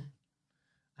table.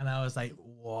 And I was like,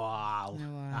 wow,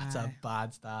 that's a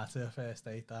bad start to a first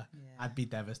date. That I'd be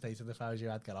devastated if I was you.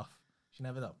 I'd get off. She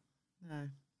never done. No.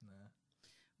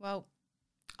 Well,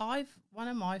 one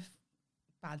of my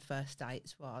bad first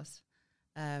dates was,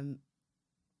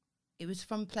 it was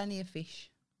from Plenty of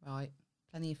Fish, right?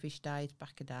 Plenty of Fish days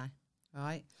back a day,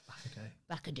 right?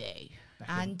 Back a day.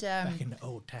 Back in the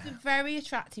old town. He's a very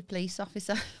attractive police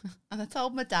officer. And I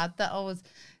told my dad that I was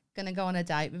going to go on a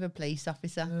date with a police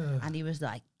officer. And he was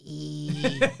like,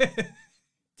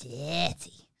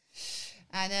 dirty.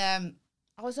 And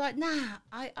I was like, nah,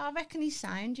 I reckon he's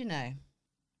sound, you know.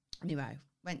 Anyway,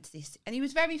 went to this. And he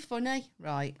was very funny,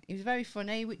 right? He was very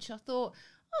funny, which I thought,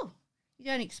 oh, you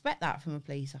don't expect that from a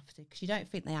police officer because you don't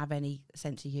think they have any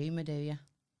sense of humour, do you?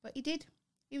 But he did.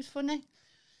 He was funny.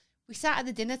 We sat at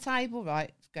the dinner table, right?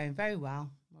 It was going very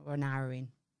well. We were an hour in.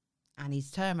 And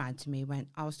he's turned around to me,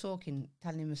 I was telling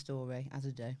him a story, as I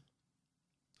do.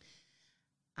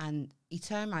 And he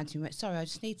turned around to me and went, sorry, I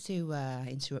just need to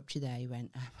interrupt you there. He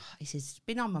went, he says, it's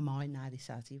been on my mind now, this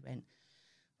has. He went,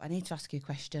 I need to ask you a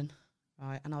question,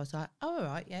 right? And I was like, oh, all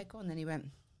right, yeah, go on. Then he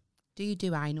went, do you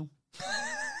do anal?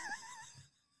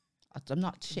 I'm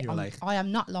not shit. I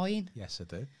am not lying. Yes, I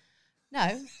do.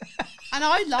 No. And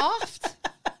I laughed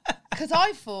because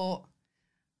I thought,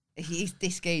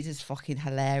 this geezer's fucking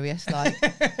hilarious. Like, do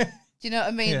you know what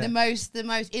I mean? Yeah. The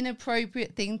most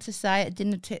inappropriate thing to say at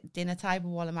dinner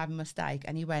table while I'm having a steak.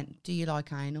 And he went, do you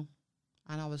like anal?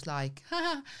 And I was like,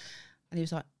 ha. And he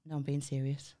was like, no, I'm being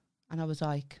serious. And I was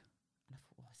like, and I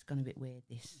thought, it's gone a bit weird.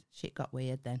 This shit got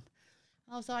weird then.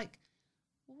 And I was like,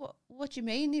 what do you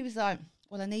mean? He was like,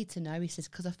 well, I need to know. He says,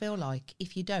 because I feel like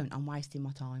if you don't, I'm wasting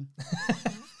my time.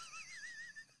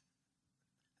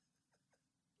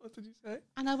 What did you say?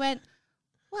 And I went,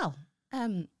 well,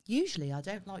 usually I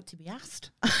don't like to be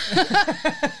asked.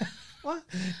 What?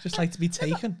 Just like to be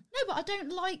taken. No, but I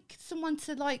don't like someone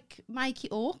to like make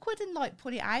it awkward and like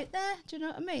put it out there. Do you know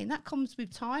what I mean? That comes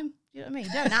with time. Do you know what I mean?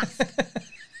 You don't ask.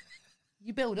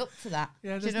 You build up to that.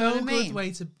 Yeah, Do you there's know no what I mean? good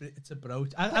way to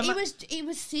broach. But he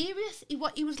was serious.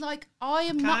 He was like, I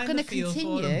am not going to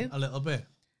continue. A little bit.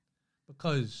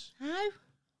 Because... How?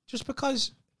 Just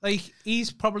because... Like,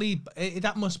 he's probably...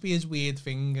 that must be his weird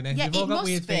thing, innit? Yeah, You've all it got must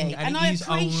weird thing, be. and I he's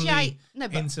appreciate...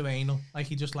 only into anal. Like,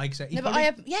 he just likes it. No,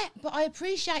 but I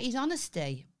appreciate his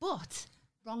honesty, but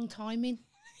wrong timing.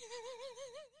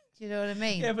 Do you know what I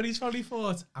mean? Yeah, but he's probably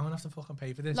thought, I'm going to have to fucking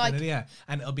pay for this, Like, yeah,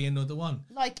 and it'll be another one.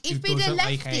 Like, who if he'd have doesn't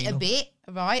left like it a anal. bit,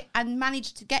 right, and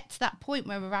managed to get to that point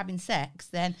where we're having sex,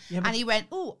 then, Yeah, and he went,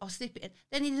 oh, I'll slip it,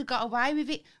 then he'd have got away with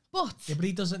it. But... Yeah, but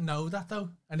he doesn't know that, though.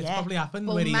 And it's Yeah. probably happened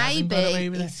Well, where he hasn't got away maybe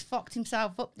with it. he's fucked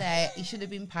himself up there. He should have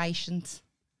been patient.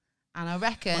 And I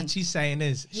reckon What she's saying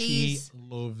is she he's-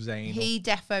 loves anal. he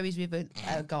defo is with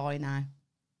a guy now.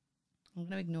 I'm going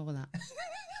to ignore that.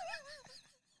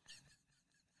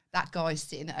 That guy's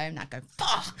sitting at home now going,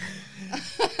 fuck!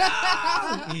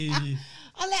 He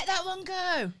I'll let that one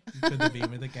go. could have been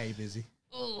with a gay busy.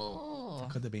 Oh.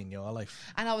 Could have been your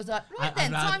life. And I was like, right I'd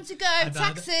then, rather- time to go, I'd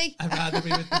rather- taxi. I'd rather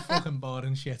be with the fucking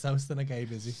boring shit house than a gay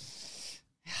busy.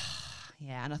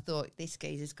 Yeah, and I thought, this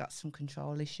geezer's got some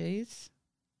control issues.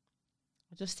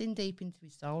 I just in deep into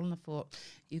his soul and I thought,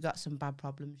 you got some bad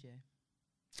problems, you.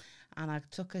 And I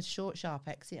took a short, sharp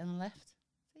exit and I left.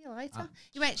 See you later.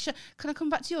 You went, can I come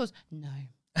back to yours? No.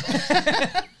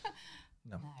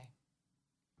 No. No.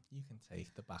 You can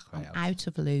take the back way I'm out. out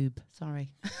of lube.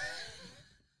 Sorry.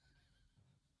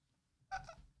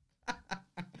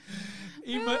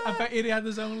 I bet he had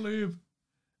his own lube.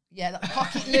 Yeah, that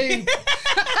pocket lube.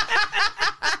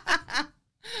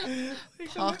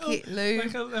 Like Pocket lube.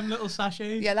 Like them little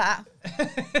sachets. Yeah, that.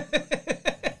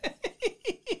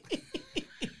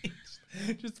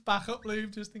 Just backup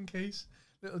lube, just in case.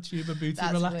 Little tube of booty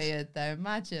That's relax. weird, though.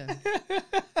 Imagine.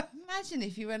 Imagine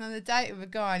if you went on a date with a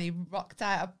guy and he rocked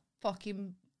out a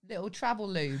fucking little travel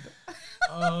lube.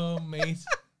 Oh, mate.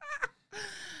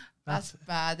 That's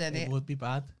bad, isn't It it? would be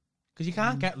bad. Because you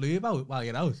can't get lube out while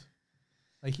you're out.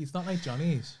 Like, it's not like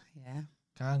Johnny's. Yeah.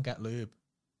 Can't get lube.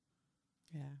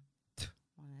 Yeah.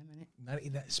 One of them,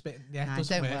 innit? That spit, yeah, No, it it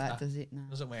doesn't don't work. work, That. does it? No.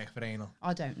 Doesn't work for anal.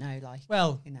 I don't know, like,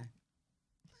 Well, you know.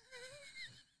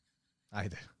 I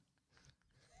do.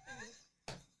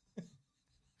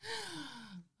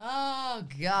 Oh,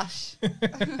 gosh.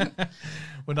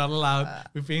 We're not allowed.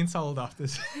 We've been told off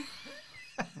this.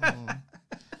 Oh.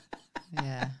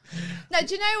 Yeah. No,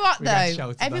 do you know what We get though?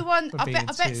 shouted at Everyone, for I being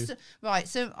bet. too- Right,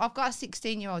 so I've got a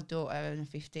 16-year-old daughter and a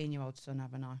 15-year-old son,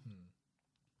 haven't I?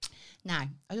 Now,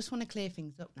 I just want to clear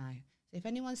things up now. So if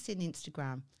anyone's seen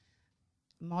Instagram,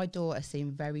 my daughter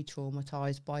seemed very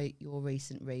traumatized by your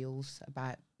recent reels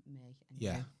about me and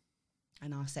Yeah. you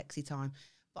and our sexy time.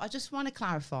 But I just want to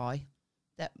clarify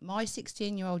that my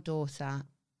 16-year-old daughter,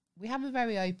 we have a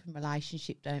very open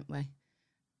relationship, don't we?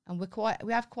 And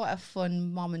we have quite a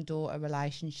fun mom and daughter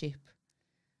relationship.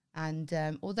 And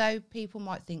although people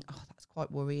might think, oh, that's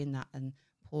quite worrying, that, and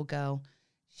poor girl,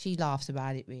 she laughs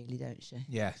about it, really, don't she?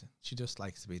 Yeah, she just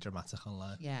likes to be dramatic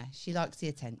online. Yeah, she likes the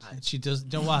attention. And she does.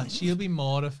 You know what? She'll be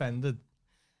more offended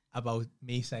about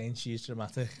me saying she's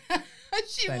dramatic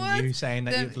She than would. you saying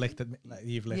that The-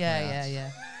 you've licked my Yeah, ass.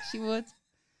 yeah. She would.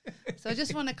 So I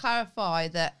just want to clarify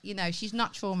that, you know, she's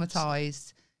not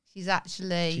traumatized. She's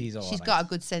actually, She's all she's right. got a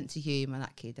good sense of humour,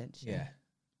 that kid, doesn't she? Yeah.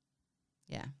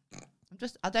 Yeah.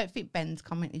 I don't think Ben's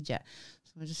commented yet.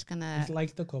 So I'm just going He's to,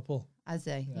 like the couple. has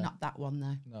he? Yeah. Not that one,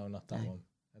 though. No, not that No. one.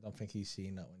 I don't think he's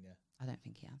seen that one yet. I don't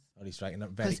think he has. Or he's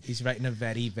writing a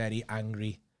very, very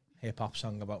angry hip hop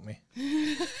song about me.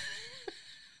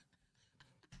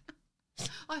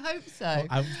 I hope so.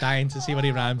 I'm dying to see what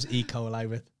he rhymes E. coli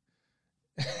with.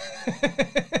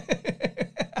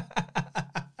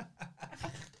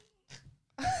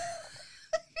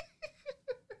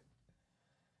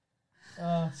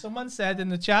 Someone said in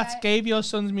the chat, gave your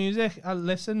son's music a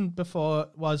listen before it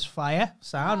was fire.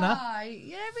 Sound that? Right.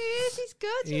 Yeah, but he is. He's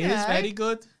good, He you know. is very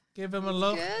good. Give him a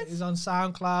look. good. He's on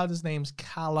SoundCloud. His name's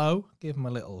Callow. Give him a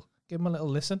little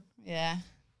listen. Yeah.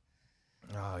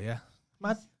 Oh yeah.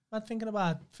 Mad thinking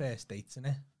about first dates,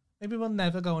 innit? Maybe we'll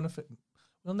never go on a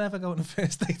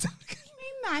first date.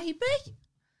 Maybe.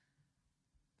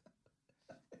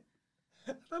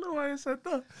 I don't know why I said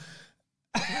that.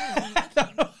 I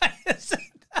don't know why I said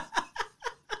that.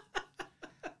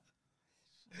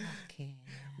 Okay.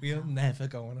 We'll never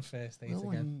go on a first date We'll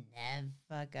again.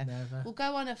 never go. Never. We'll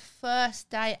go on a first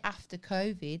date after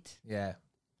COVID. Yeah.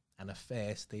 And a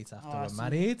first date after we're Awesome.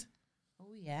 married. Oh,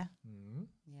 yeah. Mm.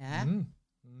 Yeah. Mm.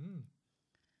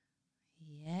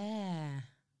 Yeah.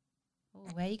 Oh,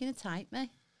 where are you going to take me?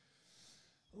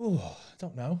 Oh, I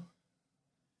don't know.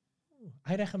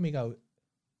 I reckon we go.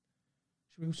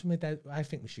 Should we go somewhere dead? I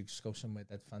think we should just go somewhere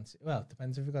dead fancy. Well, it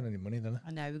depends if we've got any money, doesn't it?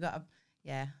 I know, we've got to,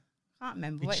 yeah. Can't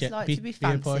remember Be what chi- it's like be- to be be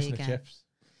a portion fancy of again. chips.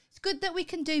 It's good that we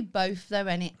can do both, though,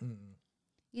 innit?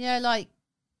 You know, like,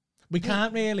 We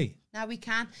can't really. now we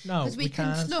can. No, Because we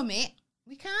can can't. slum it.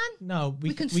 We can. No,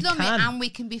 We can slum it and we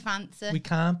can be fancy. We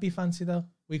can't be fancy though.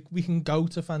 We can go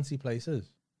to fancy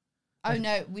places. Oh,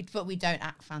 no, but we don't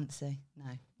act fancy. No.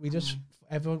 We just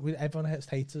everyone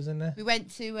hates us in there. We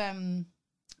went to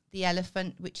the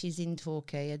Elephant, which is in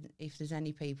Torquay, and if there's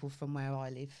any people from where I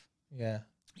live Yeah,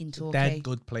 in Torquay. dead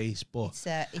good place, but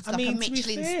It's I like mean, a to be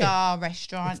Michelin fair, star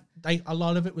restaurant. like a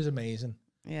lot of it was amazing.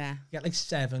 Yeah. You get like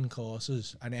 7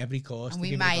 courses, and every course And they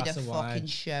we give you made a glass of fucking wine,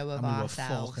 show of and we were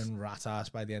ourselves. fucking rat ass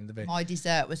by the end of it. My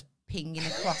dessert was pinging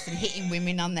across and hitting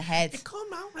women on the head. It come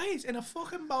out right in a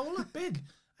fucking bowl that big.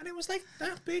 And it was like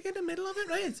that big in the middle of it,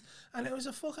 right? And it was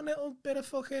a fucking little bit of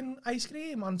fucking ice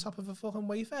cream on top of a fucking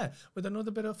wafer with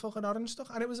another bit of fucking orange stuff.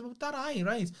 And it was about that high,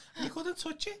 right? And you couldn't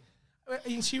touch it.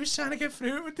 And she was trying to get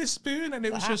through it with this spoon, and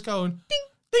it was just going ding,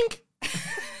 dink.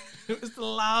 It was the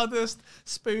loudest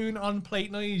spoon on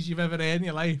plate noise you've ever heard in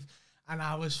your life. And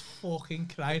I was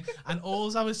fucking crying. And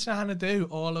all I was trying to do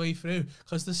all the way through,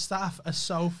 because the staff are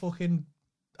so fucking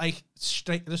like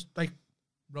straight, just like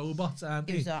robots, aren't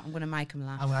It they? was like, I'm going to make them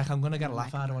laugh. I'm like, I'm going to get a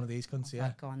laugh out of one of these cunts,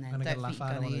 yeah. Go on then. I'm going to get a Don't laugh think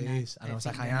out of you're one of gonna, these. And I Don't was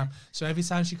like, think I you're am. gonna. So every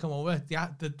time she come over,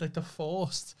 they're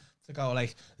forced to go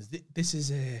like,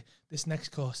 this next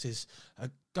course is a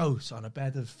goat on a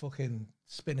bed of fucking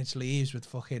spinach leaves with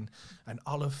fucking an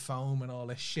olive foam and all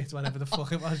this shit, whatever the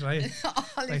fuck it was, right?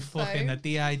 Like fucking a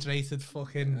dehydrated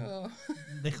fucking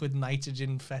liquid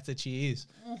nitrogen feta cheese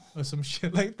or some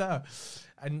shit like that.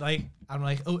 And like, I'm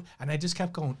like, oh, and I just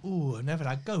kept going, oh, I've never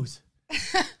had goat.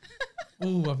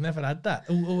 Oh, I've never had that.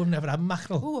 Oh, I've never had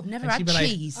mackerel. Oh, I've never And she'd had be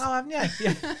cheese. Like, oh, haven't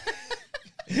you? Yeah.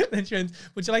 Then she went,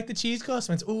 would you like the cheese course?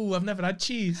 I went, oh, I've never had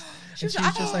cheese. She was and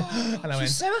like, she was just like, and I she went,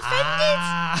 was so offended.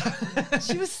 ah.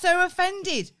 She was so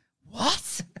offended.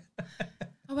 What?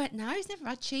 I went, no, he's never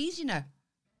had cheese, you know.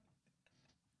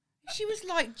 She was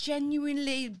like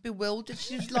genuinely bewildered.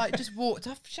 She was like, just walked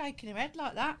off shaking her head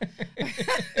like that.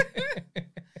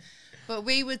 But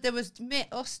there was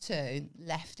us two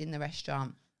left in the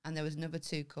restaurant, and there was another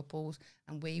 2 couples,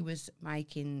 and we was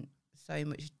making so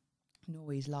much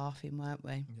noise laughing, weren't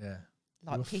we? Yeah.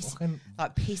 Like, You were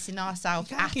pissing ourselves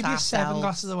You can't at give you 7 ourselves.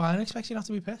 glasses of wine and expect you not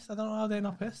to be pissed. I don't know how they're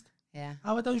not pissed. Yeah.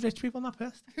 How are those rich people not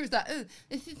pissed? It was like, oh,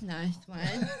 this is nice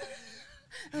wine.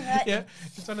 Yeah,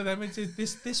 it's one of them.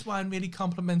 This wine really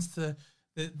complements the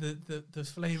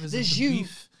flavors The of the jus.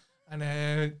 beef, and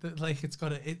like it's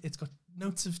got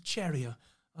notes of cherry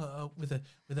with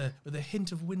a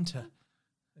hint of winter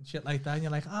and shit like that. And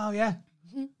you're like, oh yeah.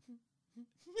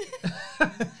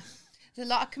 There's a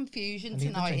lot of confusion I need a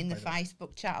tonight drink, in the by the way.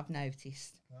 Facebook chat, I've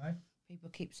noticed. Right. People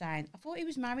keep saying, I thought he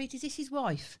was married. Is this his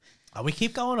wife? Oh, we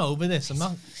keep going over this. I'm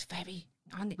not. It's very...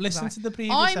 Listen right. to the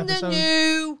previous I'm episode. the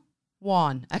new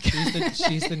one. Okay.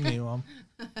 She's the new one.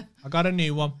 I got a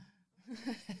new one.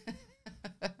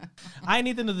 I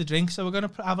need another drink, so we're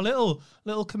gonna have a little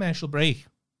commercial break.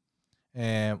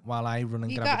 While I run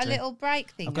and You grab got a drink. little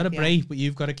break thing. I've got a have you? break, but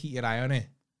you've got to keep your eye on it,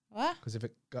 What? because if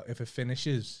it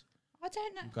finishes, I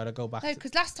don't know. you've got to go back. No, to,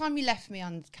 because last time you left me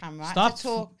on camera, I had Stop. to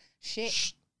talk shit.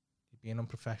 Shh, you're being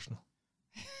unprofessional.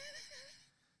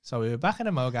 So we're back in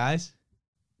a mo, guys.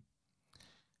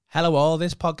 Hello all.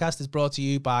 This podcast is brought to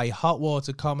you by Hot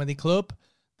Water Comedy Club,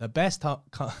 the best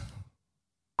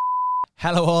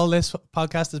Hello all, this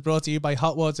podcast is brought to you by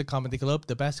Hot Water Comedy Club,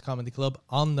 the best comedy club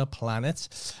on the planet.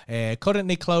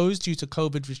 Currently closed due to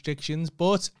COVID restrictions,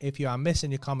 but if you are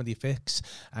missing your comedy fix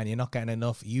and you're not getting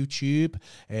enough YouTube,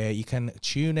 you can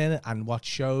tune in and watch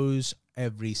shows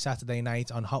every Saturday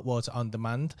night on Hot Water On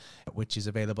Demand, which is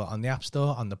available on the App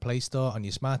Store, on the Play Store, on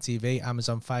your smart TV,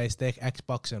 Amazon Fire Stick,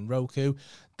 Xbox and Roku.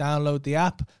 Download the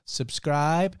app,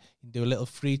 subscribe, you can do a little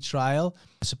free trial,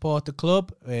 support the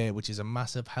club, which is a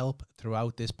massive help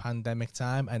throughout this pandemic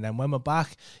time. And then when we're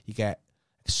back, you get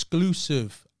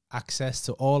exclusive access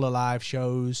to all the live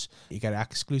shows, you get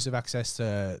exclusive access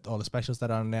to all the specials that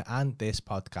are on there and this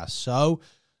podcast. So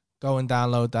go and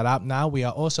download that app now. We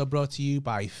are also brought to you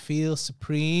by Feel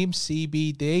Supreme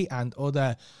CBD and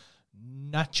other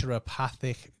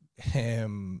naturopathic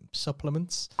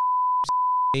supplements.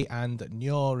 And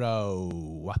Neuro.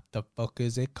 What the fuck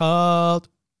is it called?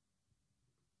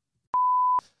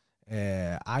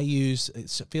 I use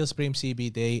Feel Supreme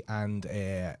CBD and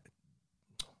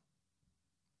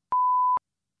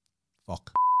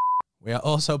fuck. We are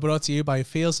also brought to you by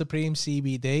Feel Supreme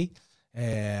CBD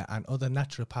and other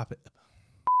naturopathic.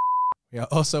 We are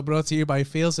also brought to you by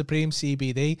Feel Supreme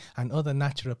CBD and other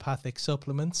naturopathic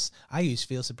supplements. I use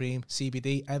Feel Supreme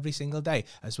CBD every single day,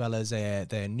 as well as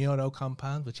the Neuro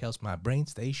Compound, which helps my brain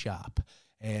stay sharp.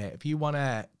 If you want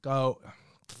to go,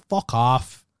 fuck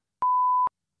off.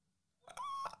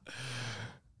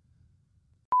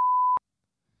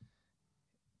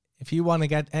 If you want to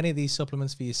get any of these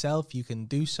supplements for yourself, you can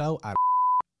do so at.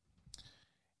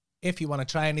 If you want to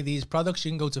try any of these products,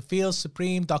 you can go to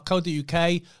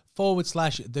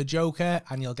feelsupreme.co.uk/the Joker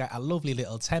and you'll get a lovely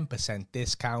little 10%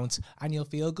 discount and you'll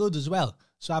feel good as well.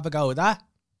 So have a go with that.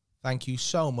 Thank you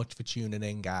so much for tuning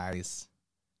in, guys.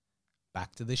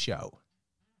 Back to the show.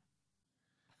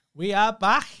 We are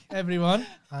back, everyone.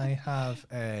 I have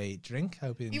a drink.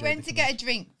 Hope you enjoyed. You went to get a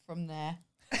drink from there.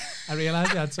 I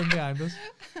realised we had some behind us.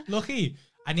 Lucky.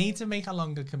 I need to make a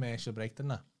longer commercial break than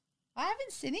that. I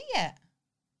haven't seen it yet.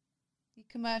 Your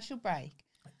commercial break.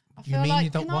 I You feel mean like, you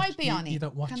don't can watch- I be you- on it? you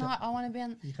don't watch can it? I want to be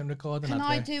on. You can record an Can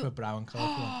I advert do- for Brow and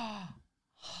Coffee.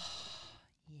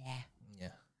 Yeah.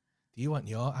 Yeah. Do you want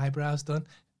your eyebrows done?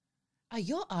 Are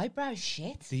your eyebrows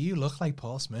shit? Do you look like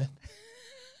Paul Smith?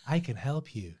 I can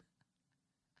help you.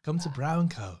 Come to Brow &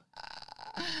 Co.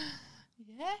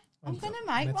 Yeah. I'm gonna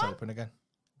make It's one. open again.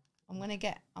 I'm gonna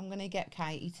get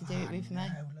Katie to do it with me.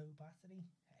 Low battery.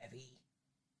 Heavy.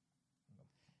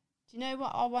 Do you know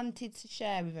what I wanted to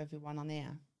share with everyone on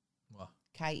here? What?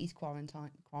 Katie's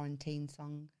quarantine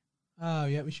song. Oh,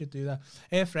 yeah, we should do that.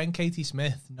 Her friend Katie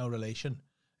Smith, no relation,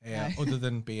 No. other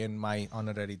than being my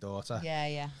honorary daughter,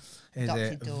 Yeah. is a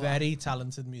adopted daughter. very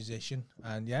talented musician.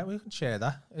 And yeah, we can share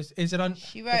that. Is it on?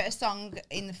 She wrote a song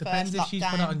in the Depends first if she's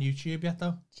put it on lockdown. YouTube yet,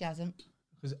 though. She hasn't.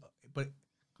 Because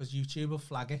YouTube will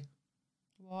flag it.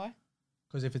 Why?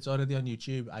 Because if it's already on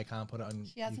YouTube, I can't put it on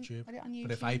She hasn't YouTube. put it on YouTube.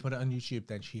 But if I put it on YouTube,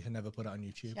 then she can never put it on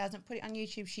YouTube. She hasn't put it on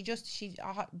YouTube.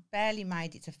 I barely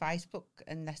made it to Facebook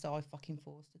unless I fucking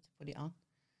forced her to put it on.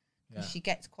 Yeah. She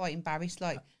gets quite embarrassed,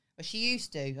 but she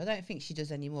used to. I don't think she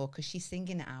does anymore because she's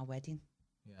singing at our wedding.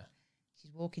 Yeah.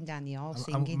 She's walking down the aisle I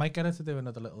singing. might get her to do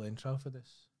another little intro for this.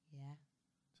 Yeah,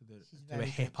 To do She's a very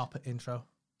hip hop intro.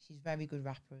 she's a very good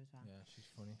rapper as well. Yeah, she's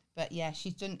funny. But yeah,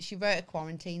 she wrote a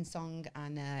quarantine song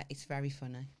and it's very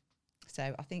funny.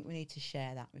 So I think we need to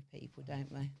share that with people,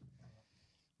 don't we?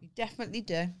 We definitely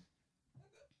do.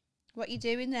 What you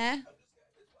doing there?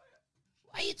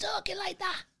 Why are you talking like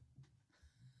that?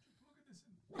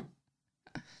 Let's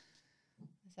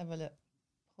have a look.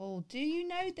 Paul, do you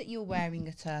know that you're wearing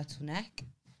a turtleneck?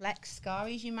 Flex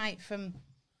Scaries you mate from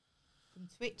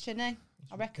Twitch, I know.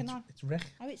 I reckon It's Rick.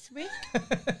 Oh, it's Rick.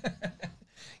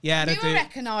 Yeah, You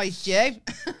recognised you.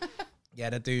 Yeah,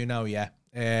 they do know, yeah.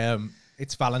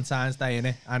 It's Valentine's Day,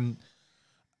 innit? And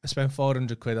I spent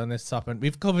 400 quid on this top, and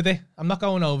we've covered it. I'm not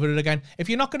going over it again. If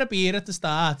you're not going to be here at the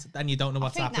start, then you don't know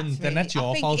what's happened, then that's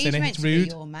your fault, innit? It's rude.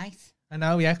 Your mate. I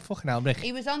know, yeah, fucking hell, Rick.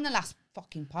 He was on the last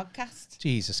fucking podcast,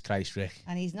 Jesus Christ, Rick.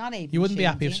 and he's not even. You wouldn't be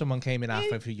tuned happy if in. someone came in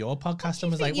halfway through your podcast do and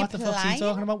you was like, think what the you're fuck's he playing?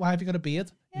 talking about? Why have you got a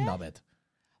beard? Yeah. Knobhead.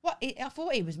 What? I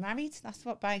thought he was married. That's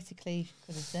what basically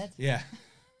could have said. Yeah.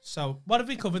 So, what have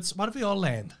we covered? What have we all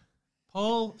learned?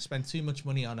 Paul spent too much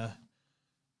money on a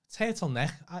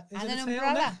turtleneck. Is And it an a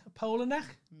umbrella. turtleneck? A polar neck?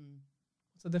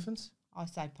 What's the difference? I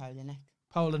say polar neck.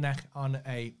 Polar neck on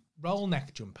a roll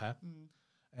neck jumper.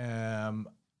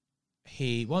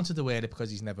 He wanted to wear it because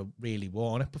he's never really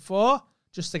worn it before,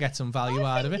 just to get some value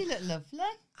out of it. You look lovely.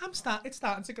 It's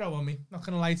starting to grow on me. Not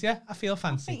gonna lie to you, I feel I think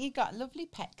fancy. you got lovely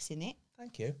pecs in it.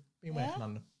 Thank you. Been Yeah. working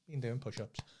on them. Been doing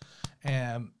push-ups.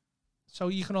 So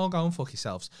you can all go and fuck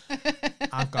yourselves.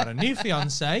 I've got a new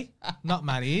fiance, not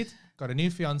married. Got a new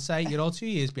fiance. You're all 2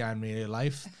 years behind me in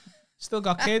life. Still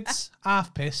got kids.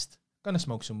 Half pissed. Gonna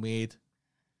smoke some weed.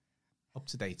 Up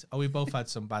to date. Oh, we both had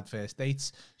some bad first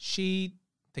dates. She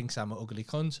thinks I'm an ugly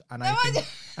cunt, and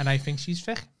I think she's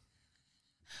thick.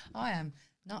 I am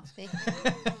not thick.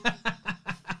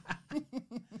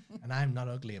 And I'm not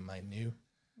ugly in my new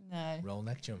No. roll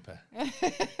neck jumper.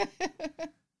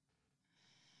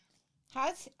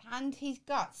 And he's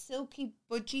got silky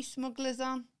budgie smugglers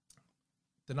on.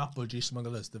 They're not budgie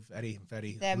smugglers. They're very,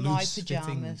 very They're my loose fitting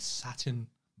pyjamas. satin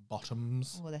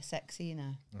bottoms. Oh, they're sexy, you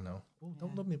know. I know. Oh,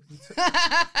 don't love me.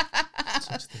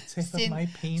 Touch the tip of my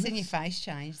penis. Seen your face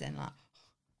change then, like.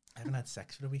 I haven't had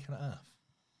sex for a week and a half.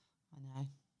 I know. And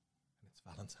it's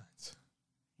Valentine's.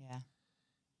 Yeah.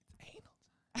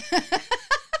 Anal.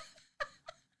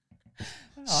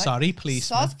 Right. Sorry,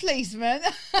 policeman. Sod policeman.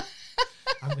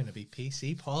 I'm going to be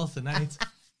PC Paul tonight.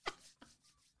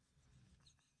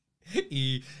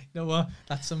 You know what?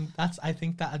 I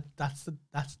think that's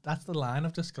the line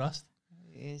I've just crossed.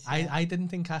 Is, I didn't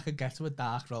think I could get to a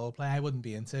dark role play. I wouldn't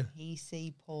be into.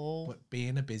 PC Paul. But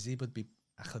being a busy would be.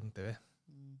 I couldn't do it.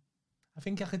 I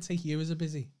think I could take you as a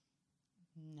busy.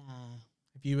 Nah.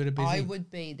 If you were a busy, I would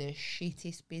be the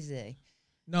shittest busy.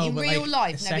 No, in but real like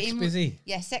life, a sex busy.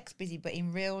 Yeah, sex busy, but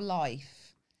in real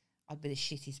life, I'd be the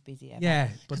shittest busy ever. Yeah,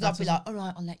 but because I'd be like, all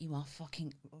right, I'll let you off.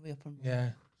 Fucking hurry up and run. Yeah.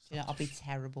 You know, I'll be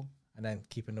terrible. And then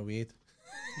keeping the weed.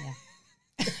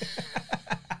 Yeah.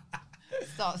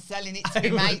 Start selling it to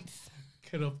my mates.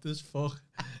 Corrupt as fuck.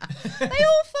 They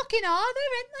all fucking are,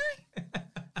 though, aren't they?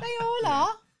 They all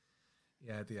are.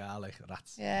 Yeah, they are like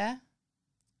rats. Yeah.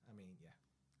 I mean, yeah.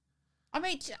 I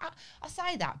mean, I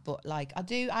say that, but like I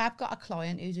have got a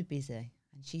client who's a busy,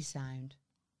 and she's sound.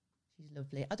 She's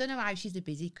lovely. I don't know how she's a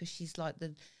busy because she's like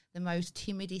the most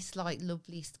timidest, like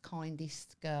loveliest,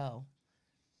 kindest girl,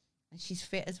 and she's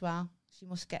fit as well. She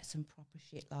must get some proper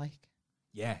shit, like.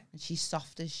 Yeah. And she's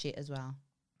soft as shit as well.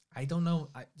 I don't know.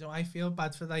 I feel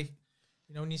bad for like,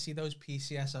 you know, when you see those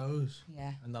PCSOs.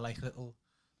 Yeah. And they're like little.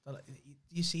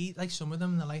 You see like some of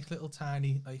them. They're like little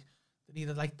tiny like. They're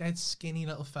either like dead skinny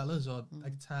little fellas or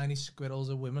like tiny squirrels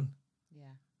of women.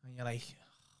 Yeah. And you're like,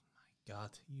 oh my God,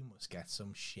 you must get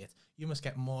some shit. You must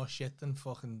get more shit than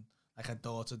fucking like a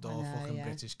door-to-door fucking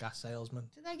British gas salesman.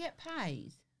 Do they get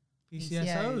paid?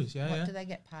 PCSOs, yeah. What do they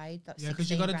get paid? That's yeah,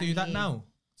 because you got to do that now.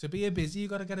 To be a busy, you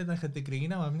got to get like a degree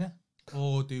now, haven't you?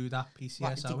 Or do that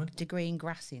PCSO. Degree in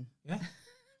grassing. Yeah.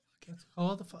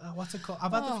 What's it called?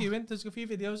 I've had there's a few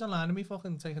videos online of me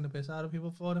fucking taking the piss out of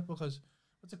people for it because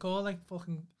what's it called? Like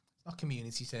fucking not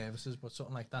community services, but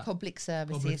something like that. Public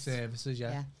services. Public services,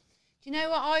 yeah. Do you know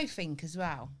what I think as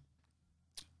well?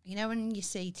 You know when you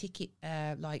see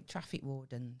like traffic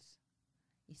wardens,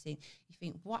 you think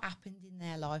what happened in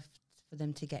their life for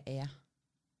them to get here?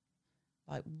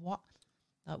 Like what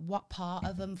part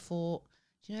of them thought?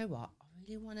 Do you know what? I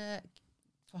really want to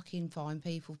fucking find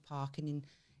people parking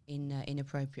in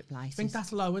inappropriate places. I think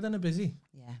that's lower than a busy.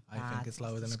 Yeah, I think it's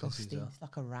lower than a busy. Well. It's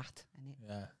like a rat, isn't it?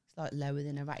 Yeah, it's like lower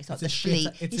than a rat. It's like the flea.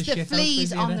 It's the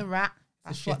fleas on the rat.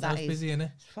 That's what that is. Busy,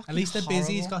 innit? At least the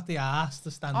busy's got the arse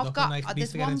to stand up and like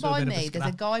there's one by me. There's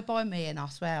a guy by me, and I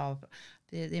swear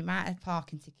the amount of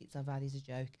parking tickets I've had is a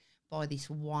joke. By this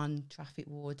one traffic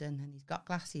warden, and he's got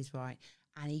glasses, right?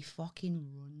 And he fucking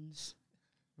runs,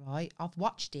 right? I've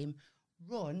watched him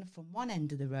run from one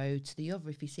end of the road to the other.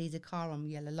 If he sees a car on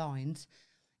yellow lines,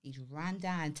 he's ran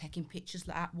down taking pictures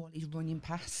like that while he's running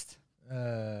past.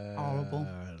 Horrible.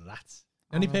 Rats.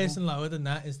 The only person lower than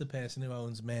that is the person who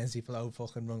owns Merseyflow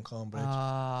fucking Runcorn Bridge.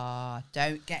 Ah,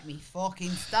 don't get me fucking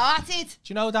started. Do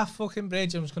you know that fucking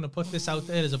bridge? I'm just going to put this out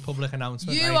there as a public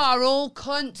announcement. You are all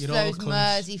cunts, You're those all cunts.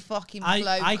 Mersey fucking flow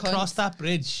I cunts. crossed that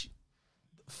bridge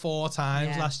 4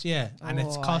 times last year, and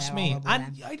it's cost me.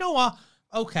 And you know what?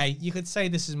 Okay, you could say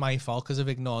this is my fault because I've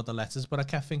ignored the letters, but I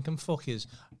kept thinking, fuck yous.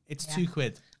 It's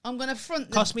 £2. I'm going to front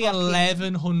the Cost me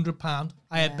 £1,100.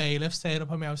 I had bailiffs turn up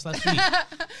on my house last week.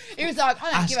 He was like,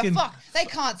 I don't give a fuck. They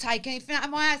can't take anything out of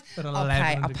my house.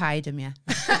 I paid them, yeah.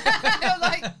 I was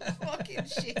like, fucking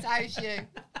shit house, you.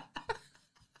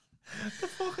 The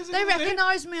fuck is it? They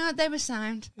recognised me. They were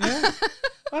sound. Yeah.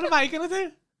 What am I going to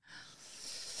do?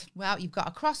 Well, you've got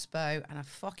a crossbow and a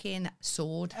fucking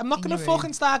sword. I'm not going to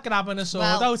fucking start grabbing a sword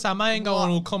out, am I? And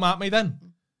going, oh, come at me then.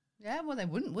 Yeah, well, they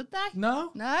wouldn't, would they?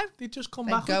 No. No. They'd just come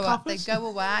back with coppers. They'd go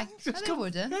away. No, they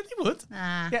wouldn't. Yeah, they would.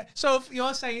 Nah. Yeah, so if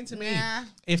you're saying to me,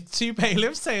 if 2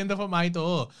 bailiffs turned up at my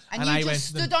door and you I just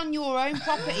went stood on your own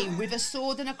property with a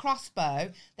sword and a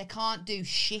crossbow, they can't do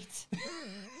shit.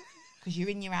 Because you're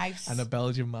in your house. And a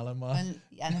Belgian Malinois.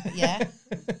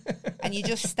 And you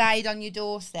just stayed on your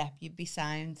doorstep, you'd be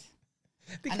sound.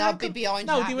 And I'd be behind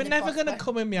you. No, they were never going to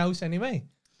come in my house anyway.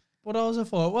 But all I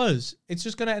thought was, it's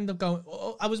just going to end up going...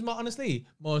 I was honestly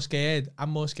more scared. I'm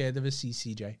more scared of a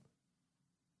CCJ.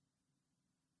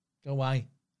 Go why?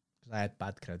 Because I had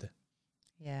bad credit.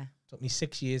 Yeah. Took me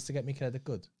 6 years to get my credit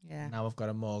good. Yeah. Now I've got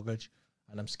a mortgage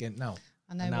and I'm skint now.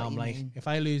 I know and now what I'm you like, mean. if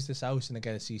I lose this house and I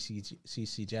get a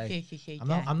CCJ,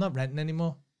 I'm not renting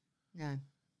anymore. No.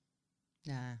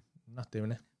 Nah. I'm not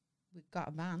doing it. We've got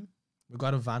a van. We've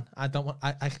got a van. I don't want...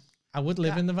 I would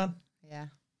live in the van. Yeah.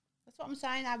 That's what I'm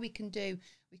saying. How we can do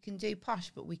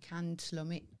posh, but we can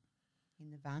slum it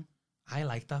in the van. I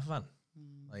like that van.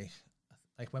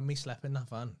 Like when we slept in that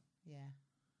van. Yeah.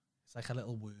 It's like a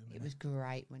little womb. It was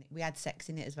great when we had sex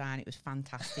in it as well, and it was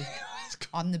fantastic.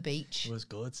 On the beach. It was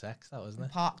good sex, that wasn't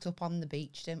it? Parked up on the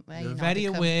beach, didn't we? We were very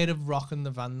aware of rocking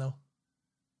the van though.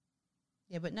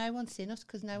 Yeah, but no one's seen us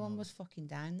because no one was fucking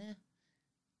down there.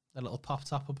 A little pop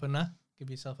top up in there. Give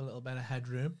yourself a little bit of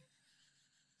headroom.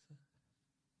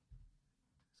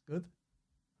 It's good.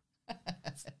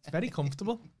 It's very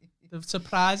comfortable. They're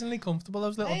surprisingly comfortable,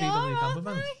 those little They VW are, camper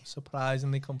aren't vans.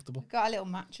 Surprisingly comfortable. We've got a little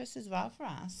mattress as well for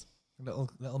us.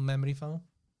 Little memory foam.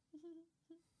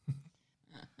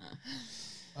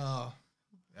 Oh,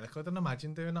 yeah, I couldn't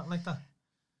imagine doing that like that.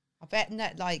 I bet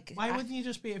not like. Why wouldn't you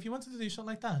just be, if you wanted to do something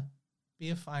like that, be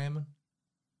a fireman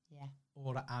Yeah.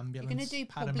 or an ambulance, You're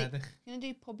gonna do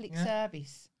paramedic, public Yeah.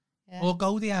 service. Yeah. or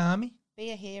go the army.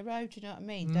 Be a hero. Do you know what I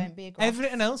mean? Mm. Don't be a. Graft.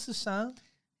 Everything else is sound.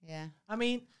 Yeah. I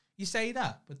mean, you say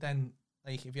that, but then,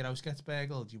 like, if your house gets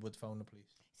burgled, you would phone the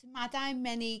police. It's mad how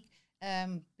many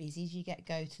busies you get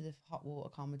go to the Hot Water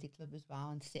Comedy Club as well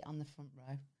and sit on the front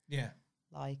row. Yeah.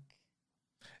 Like,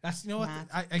 That's, you know what,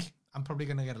 mad. I'm probably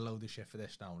going to get a load of shit for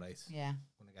this now, right? yeah. I'm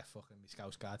going to get fucking my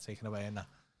Scouse card taken away and that.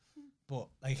 But,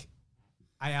 like,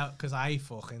 because I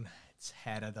fucking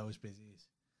terror those busies.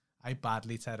 I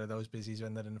badly terror those busies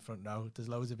when they're in the front row. There's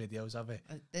loads of videos of it.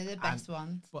 They're the best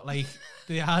ones. But, like,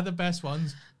 they are the best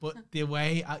ones. But the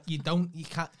way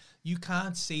you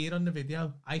can't see it on the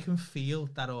video. I can feel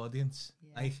that audience,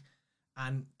 Yeah. like,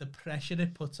 and the pressure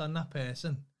it puts on that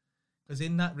person. Because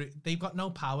in that, they've got no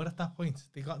power at that point.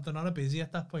 They're not a busy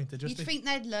at that point. They're just. You'd think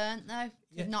they'd learnt though to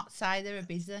Yeah. not say they're a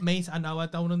busy. Mate, I know I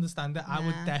don't understand it. I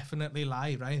would Nah. definitely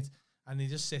lie, right? And they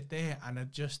just sit there, and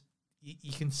it just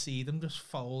you can see them just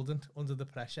folding under the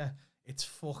pressure. It's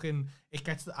fucking. It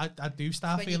gets. I do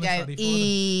start When you feeling go, sorry for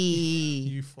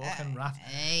them. You fucking rat.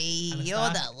 Hey, And it you're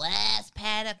starts- the worst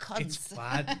pair of cunts. It's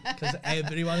bad because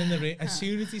everyone in the ring. As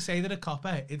soon as they say they're a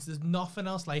copper, there's nothing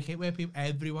else like it where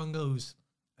everyone goes.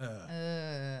 Put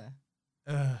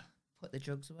the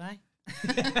drugs away.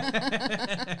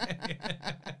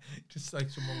 Just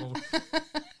like someone goes.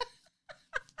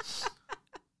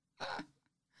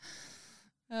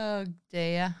 Oh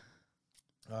dear.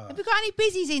 Oh, Have we got any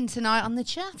busies in tonight on the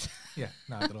chat? yeah,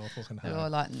 no, they're all fucking They're all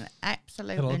hard. like, no,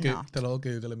 absolutely not. They're all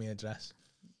Googling my address.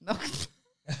 Go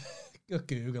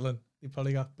Googling. You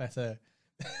probably got better.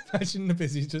 Imagine the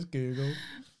busy's just Google.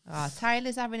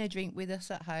 Taylor's having a drink with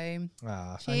us at home.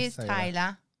 Thanks, Cheers,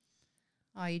 Taylor.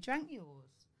 Oh, you drank yours.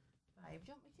 Babe,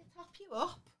 do you want me to top you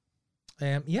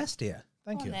up? Yes, dear.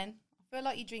 Thank Go you. on then. I feel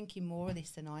like you're drinking more of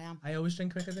this than I am. I always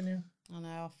drink quicker than you. I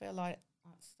know, I feel like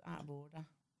that's out of order.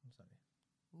 I'm sorry.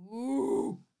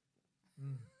 Ooh.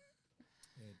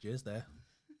 Yeah, cheers there.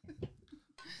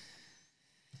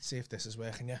 Let's see if this is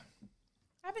working, yeah.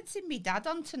 I haven't seen my dad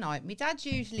on tonight. My dad's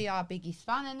usually our biggest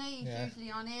fan, isn't he? He's Yeah.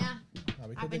 usually on here, Oh,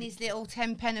 we having his little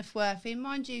 10 penneth worth in.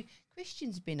 Mind you,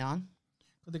 Christian's been on.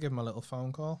 could have given him a little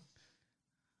phone call.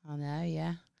 I know,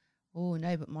 yeah. Oh,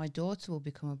 no, but my daughter will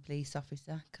become a police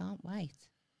officer. Can't wait.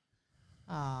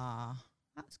 Ah,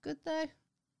 that's good, though.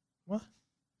 What?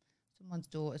 Someone's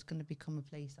daughter's going to become a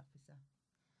police officer.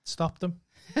 Stop them.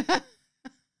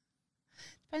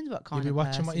 Depends what kind You'll be of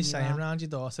watching what person you're saying are. around your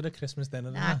daughter at Christmas dinner.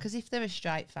 and Nah, that. because if they're a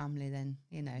straight family, then,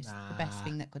 you know, it's the best Nah.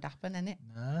 thing that could happen, isn't it?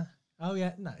 Nah. Oh,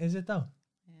 yeah. Nah, is it though?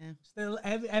 Yeah. Still,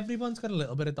 everyone's got a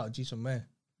little bit of dodgy somewhere.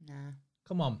 Nah.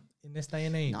 Come on. In this day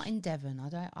and age. Not in Devon.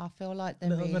 I feel like they're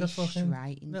Little really bit of fucking-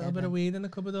 straight in little Devon. bit of weed in the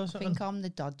cupboard or I something. think I'm the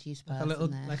dodgiest Like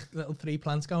person there. little 3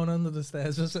 plants going under the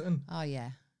stairs or something. Oh,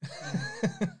 yeah.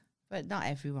 Yeah. But not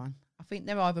everyone. I think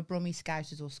they're either Brummie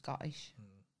Scousers or Scottish.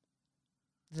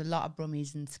 There's a lot of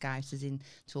Brummies and Scousers in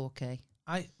Torquay.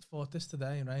 I thought this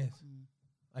today, right? Mm.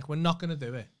 Like, we're not going to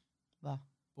do it. Well,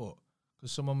 But,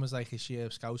 because someone was like, is she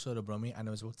a Scouse or a Brummie? And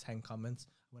there was about 10 comments.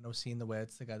 When I was seeing the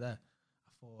words together,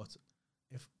 I thought,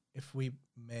 if we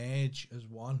merge as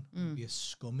one, we'd be a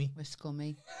scummy. we're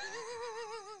scummy.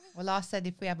 Well, I said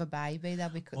if we have a baby, they'll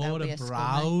be, Or they'll be a a scummy.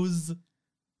 browse.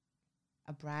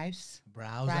 A browse.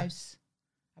 Browser. Browse.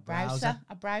 A browser. Browser.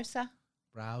 A browser.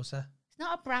 Browser. It's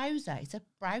not a browser. It's a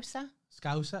browser.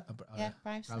 Scouser. Yeah,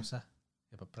 browser. Browser.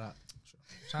 Yeah, but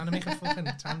trying to make a fucking,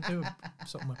 trying to do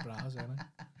something with browser,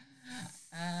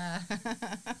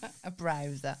 A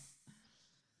browser.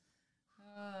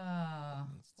 Oh,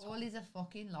 Paul is a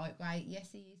fucking lightweight. Yes,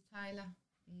 he is, Taylor.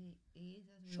 He is.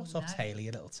 As we Shut all up, know. Taylor,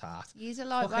 you little tart. He is a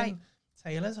lightweight. Fucking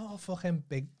Taylor's all fucking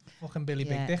big, fucking Billy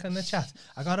Yeah. Big Dick in the chat.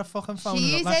 I got a fucking phone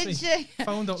She up is, last isn't week. she?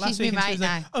 Phoned up last She's week me and she was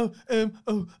mate like,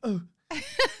 oh.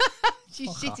 She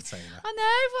Fuck shit off, it. Taylor. I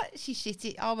know what she shit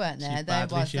it. I weren't there She though,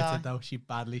 badly was I? shitted though. She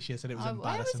badly shitted. It was Where was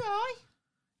embarrassing. I?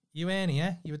 You weren't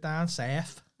here. You were down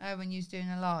south. Oh, when you was doing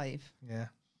a live. Yeah.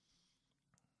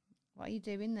 What are you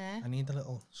doing there? I need a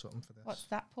little something for this. What's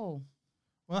that, Paul?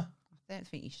 What? I don't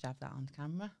think you should have that on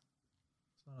camera.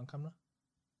 It's not on camera.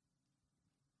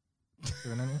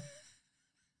 Doing anything?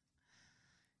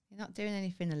 You're not doing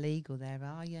anything illegal there,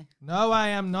 are you? No, I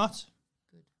am not.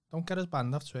 Good. Don't get us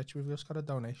banned off Twitch. We've just got a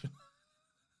donation.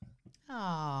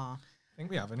 Ah, think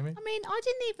we have anyway. I mean, I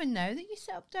didn't even know that you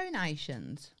set up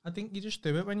donations. I think you just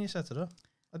do it when you set it up.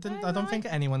 I don't right. think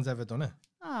anyone's ever done it.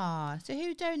 Ah, so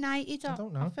who donated? I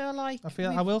don't know. I feel like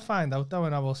I will find out though,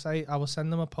 and I will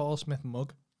send them a Paul Smith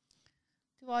mug.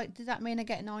 Does that mean I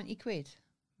get 90 quid?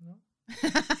 No.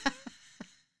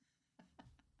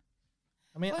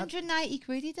 I mean, 180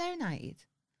 quid he donated.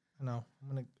 I know.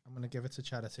 I'm gonna give it to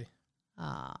charity.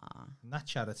 Ah. And that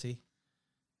charity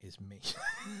is me.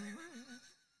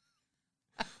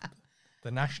 The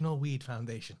National Weed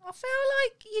Foundation. I feel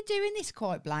like you're doing this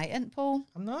quite blatant, Paul.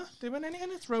 I'm not doing anything.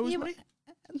 It's rosemary.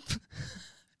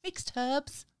 Mixed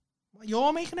herbs.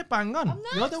 You're making it bang on. I'm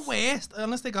not. You're the worst.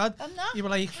 Honest to God. I'm not. You were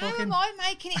like How fucking. am I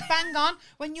making it bang on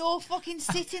when you're fucking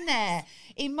sitting there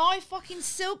in my fucking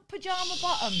silk pajama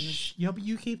bottoms? Yeah, but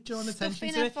you keep drawing attention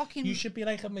Stuffing to a it. fucking- You should be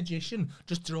like a magician.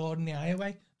 Just draw it in the eye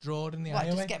away. Draw it in the What, eye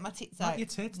just away. get my tits Not out? your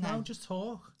tits No. now. Just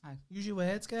talk. Oh. Use your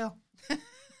words, girl.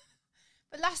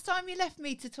 But last time you left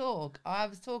me to talk, I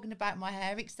was talking about my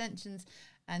hair extensions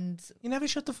and... You never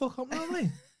shut the fuck up,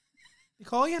 normally. You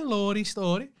call your Laurie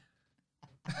story.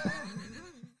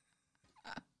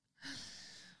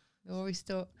 Laurie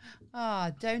store.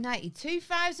 Donated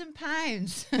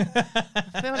 £2,000.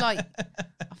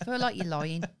 I feel like you're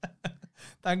lying.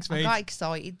 Thanks, I mate. got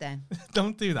excited then.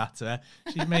 Don't do that to her.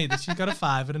 She's made it. She's got a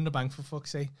 £5 in the bank, for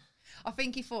fuck's sake. I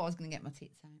think he thought I was going to get my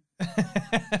tits out.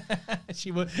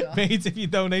 She would, mate, if you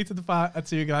donated the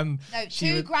 £2 grand. No, she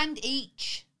two would- grand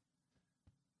each.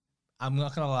 I'm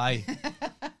not going to lie.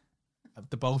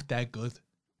 They're both dead good.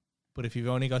 But if you've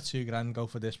only got £2 grand, go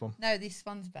for this one. No, this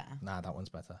one's better. Nah, that one's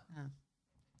better. Oh.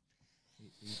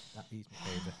 He's my favourite.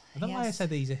 I don't know why I Yes. said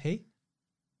he's a he.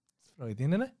 It's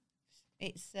Freudian, isn't it?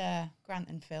 It's Grant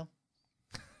and Phil.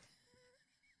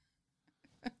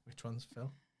 Which one's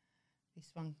Phil? This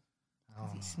one, Oh,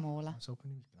 it's smaller. I was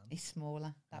hoping he was Grant. It's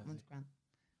smaller. That Is one's it? Grant.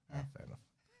 Oh, fair enough.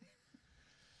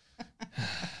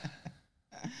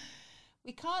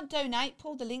 We can't donate,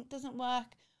 Paul. The link doesn't work.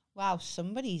 Wow,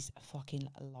 somebody's fucking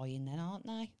lying then, aren't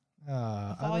they?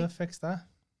 How do I- I fix that?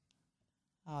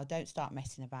 Oh, don't start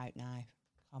messing about now.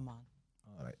 Come on.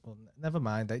 All right, well, never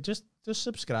mind. Just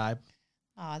subscribe.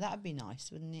 Oh, that'd be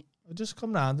nice, wouldn't it? Or just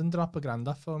come round and drop a grand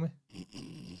off for me.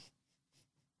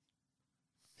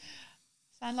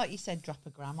 Sound like you said drop a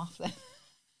gram off then.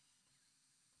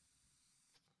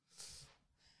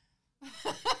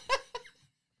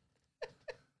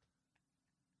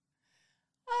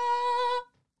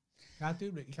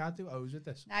 You can't do O's with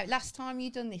this. Now, last time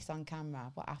you done this on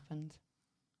camera, what happened?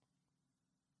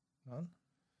 None.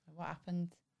 What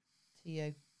happened to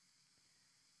you?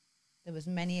 There was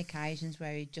many occasions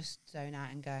where he'd just zone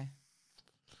out and go.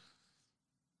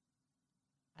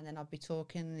 And then I'd be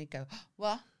talking and he'd go,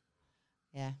 what?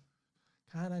 Yeah.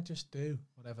 Can't I just do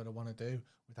whatever I want to do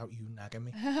without you nagging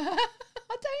me? I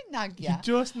don't nag you. You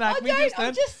just nagged I me don't, just then.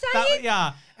 I'm just saying.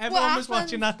 Yeah, everyone was happened?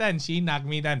 watching that then. She nagged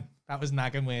me then. That was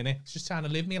nagging, weren't it? Just trying to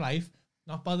live my life,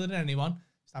 not bothering anyone.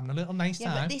 Just having a little nice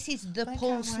Yeah, time. but this is the Why'd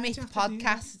Paul you Smith have to do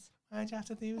podcast. Why'd you have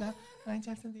to do that? Why'd you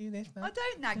have to do this? I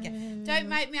don't nag you. Don't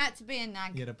make me out to be a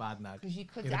nag. You're a bad nag. Because you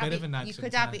could You're a have bit it. of a nag You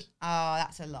could have it. sometimes. Oh,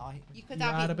 that's a lie. You could You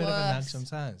have are it a bit of a nag worse.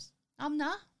 sometimes. I'm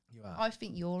not. You are. I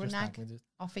think you're Just a nag. nag me, just-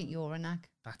 I think you're a nag.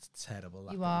 That's terrible.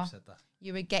 That You you are. said that.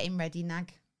 You're a getting ready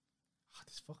nag. Oh,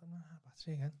 this fucking run out of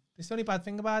battery again. This is the only bad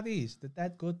thing about these. They're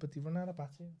dead good, but they run out of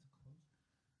battery.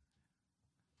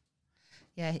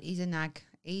 Yeah, he's a nag.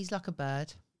 He's like a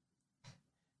bird.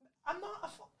 I'm not a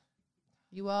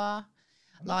You are.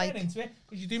 I'm not Like, getting into it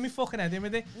because you do me fucking head in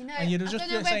with it. you know, and you're I just don't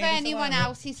know whether saying it's anyone like,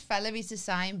 else's fella is the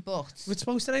same, but We're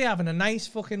supposed to be having a nice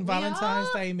fucking Valentine's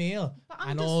are, Day meal, but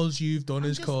I'm and just- all you've done I'm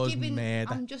is just cause giving-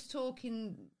 murder. I'm just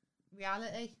talking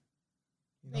reality.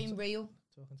 You're not Being real.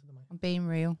 talking to the mic. I'm being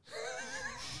real.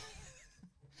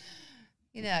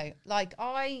 You know, like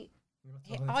You're not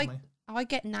talking to the mic. I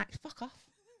get nagged. Fuck off.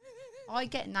 I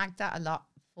get nagged at a lot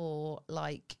for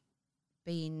like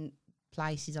being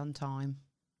places on time.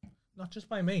 Not just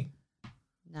by me.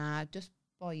 Nah, just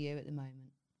by you at the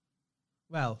moment.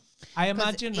 Well, I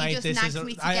imagine, he right? just This nags is.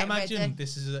 me to I get imagine ready.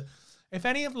 this is a. If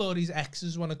any of Laurie's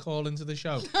exes want to call into the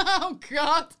show Oh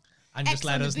God! and Ex just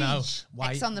let on the us know beach. why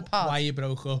Ex on the pod. why you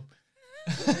broke up.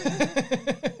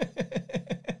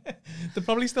 They're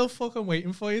probably still fucking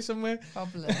waiting for you somewhere.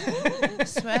 Probably. I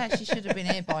swear she should have been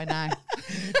here by now.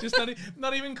 Just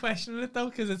not even questioning it though,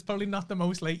 because it's probably not the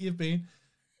most late you've been.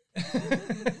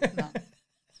 No.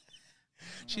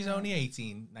 She's only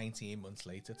 18, 19 months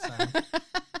late at time.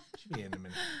 She'll be in a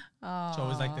minute. It's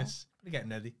always like this. We're getting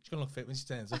ready. She's gonna look fit when she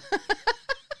turns up.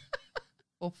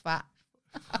 Or fat.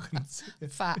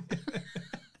 Fat.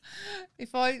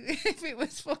 if it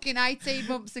was fucking 18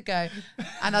 months ago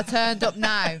and I turned up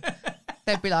now,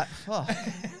 they'd be like, fuck.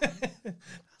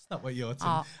 That's not what you're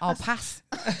telling. I'll pass.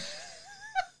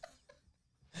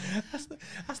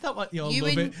 That's not what you're You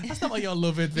loving. and- That's not what your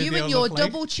loving video You and your look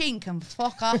like. double chin can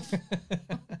fuck off.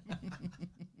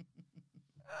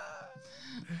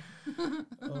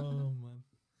 Oh man.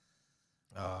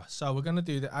 Oh, so we're gonna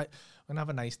do that. We're gonna have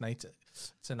a nice night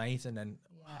tonight, and then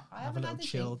I have a haven't little had a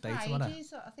chill drink day for tomorrow.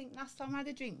 ages. I think last time I had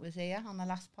a drink was here on the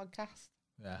last podcast.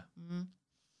 Yeah,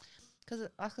 Because,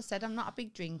 like I said, I'm not a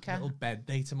big drinker. little bed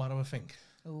day tomorrow. I think.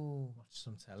 Oh, Watch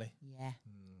some telly. yeah.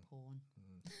 Porn.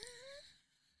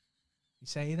 You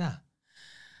say that,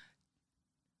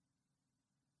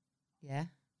 Yeah.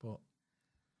 but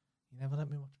you never let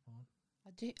me watch porn.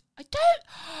 I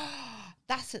don't.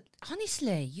 That's it.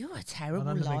 Honestly, you're a terrible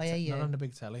Not on the big liar. You. Not on the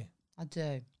big telly. I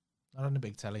do. Not on the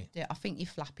big telly. I think you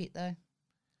flap it though.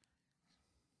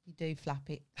 You do flap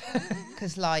it.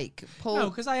 Because like Paul. No,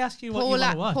 because I ask you what Paul you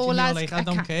want to watch, Paul and you're has like, I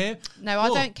don't care. No, I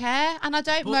But- don't care, and I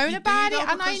don't but moan you about do it,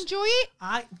 though, and I because enjoy it.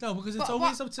 No, because it's But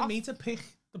always what- up to me to pick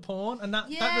the porn, and that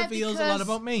Yeah, reveals a lot because-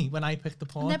 about me when I pick the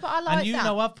porn. No, but I like and you that.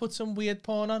 know I've put some weird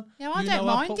porn on. Yeah, I You don't know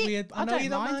I've mind put it. Weird, I know don't you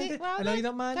don't mind it. Well, I know you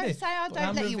don't mind don't it. say I But don't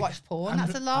I'm let you reve- watch porn. I'm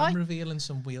That's re- a lie. I'm revealing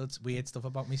some weird stuff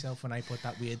about myself when I put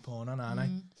that weird porn on, aren't I?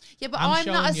 Yeah, but I'm I'm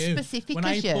not as showing you, specific when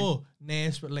as I you. put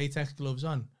nurse with latex gloves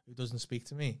on, who doesn't speak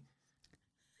to me,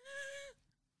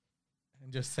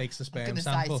 and just takes the I'm sperm going to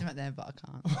say sample. something there, but I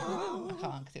can't. I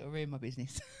can't because it'll ruin my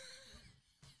business.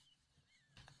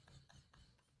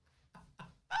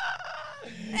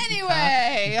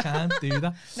 Anyway. You can't do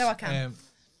that. No, I can.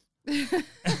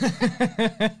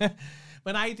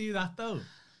 When I do that though,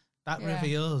 that Yeah.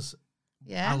 reveals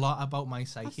Yeah. a lot about my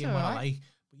psyche That's and what I alright. like.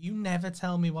 But you never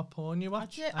tell me what porn you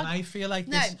watch, do- and I feel like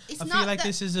No, this. it's I not feel like that-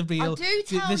 this is a real. do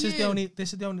tell this is the you. only.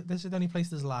 This is the only place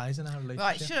there's lies in our relationship.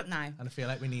 Right, shut up now. And I feel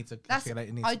like we need to. I That's- feel like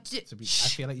it I needs do- to be. I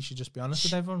Shh. feel like you should just be honest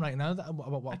with everyone right now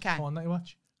about what Okay. porn that you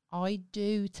watch. I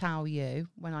do tell you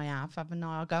when I haven't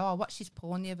I? I go, I watched this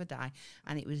porn the other day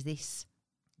and it was this.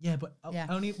 Yeah, but Yeah.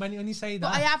 only when you say that.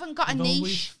 But I haven't got a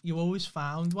niche. You always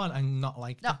found one and not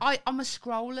like No, that. I'm a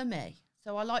scroller, me.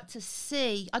 So I like to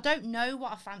see. I don't know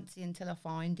what I fancy until I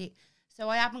find it. So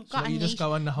I haven't got So a you niche. just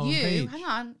go on the homepage. Hang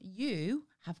on. You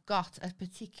have got a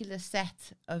particular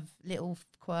set of little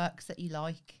quirks that you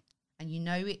like, and you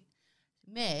know it.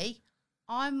 Me,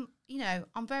 I'm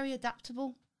very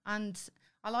adaptable, and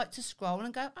I like to scroll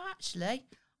and go. Oh, actually,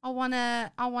 I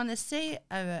wanna see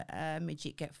a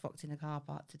midget get fucked in a car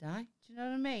park today. Do you know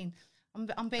what I mean?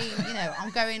 I'm being, I'm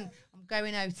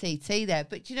going OTT there,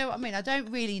 but do you know what I mean? I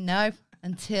don't really know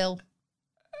until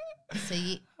I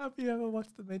see it. Have you ever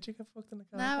watched the midget get fucked in the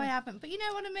car? No, I haven't, but you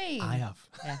know what I mean. I have.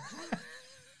 Yeah.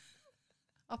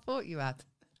 I thought you had.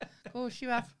 Of course you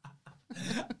have.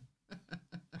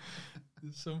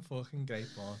 There's some fucking great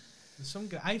porn. There's some.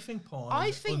 I think porn I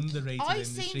is think- underrated I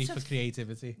industry seem to for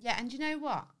creativity. Yeah, and you know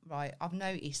what? Right, I've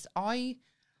noticed. I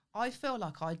feel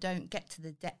like I don't get to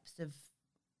the depths of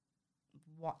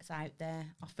what's out there.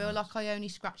 I feel like I only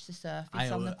scratch the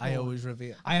surface on the porn. I always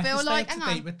reveal. I I have feel to stay like- up to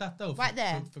hang date on. with that though. Right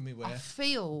there. For me, I where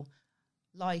feel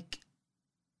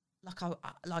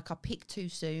like I pick too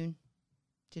soon.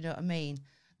 Do you know what I mean?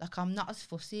 Like I'm not as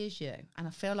fussy as you, and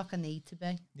I feel like I need to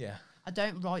be. yeah, I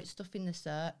don't write stuff in the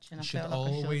search, and you I should feel like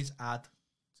always add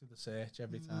to the search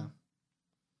every time.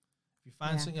 If you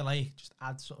find Yeah. something you like, just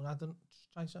add something.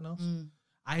 Just try something else. Mm.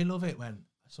 I love it when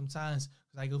sometimes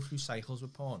because I go through cycles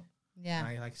with porn. Yeah. And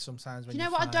I like sometimes Do when you know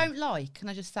what I find- don't like? Can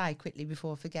I just say quickly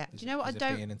before I forget? Is Do you know what I it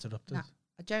don't? being interrupted? No,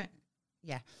 I don't.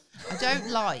 Yeah, I don't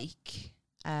like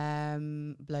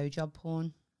blowjob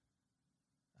porn.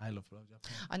 I love blowjob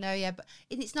porn. I know, yeah, but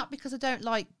it's not because I don't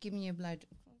like giving you a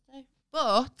blowjob.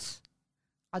 But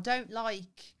I don't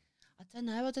like. I don't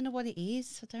know what it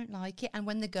is. I don't like it. And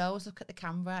when the girls look at the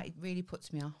camera, it really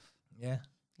puts me off. Yeah.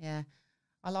 Yeah,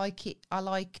 I like it. I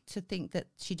like to think that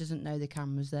she doesn't know the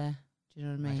camera's there. Do you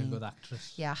know what I Like a mean? good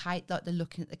actress. Yeah, I hate like the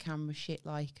looking at the camera shit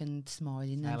like and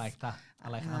smiling. I and like that. I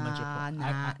like Nah, amateur porn.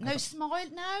 nah. No, smile.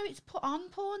 No, it's put on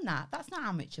porn. That's not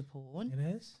amateur porn. It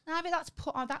is. No, but that's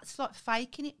put on. That's like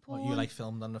faking it porn. What you like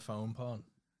filmed on the phone porn?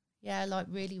 Yeah, like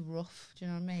really rough. Do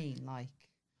you know what I mean? Like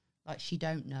she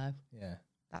don't know. Yeah.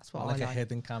 That's What, what like I a like.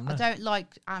 hidden camera? I don't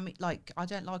like. I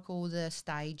don't like all the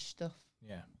stage stuff.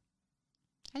 Yeah.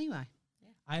 Anyway,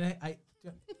 I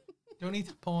the only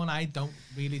porn I don't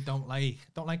like.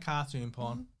 Don't like cartoon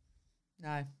porn.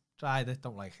 no. Tried it.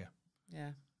 Don't like it.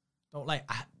 Yeah. Don't like.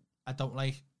 I don't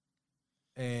like.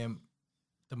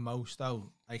 The most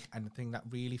though. Like, and the thing that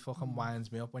really fucking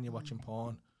winds me up when you're watching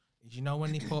porn is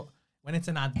when they put when it's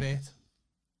an advert.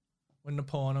 when the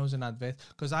porno's an advert.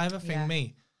 Because I have a thing, Yeah.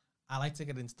 me, I like to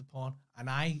get into the porn, and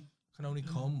I can only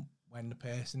come when the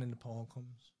person in the porn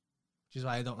comes, which is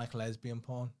why I don't like lesbian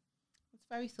porn. It's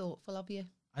very thoughtful of you.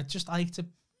 I just like to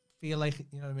feel like,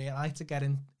 you know what I mean? I like to get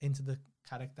into the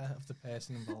character of the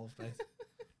person involved, right?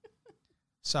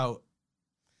 So,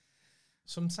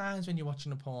 sometimes when you're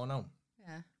watching a porno,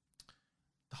 Yeah.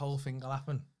 the whole thing will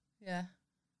happen. Yeah.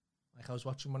 Like, I was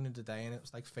watching one the other day, and it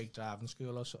was like fake driving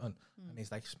school or something, and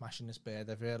he's like smashing this bird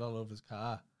everywhere all over his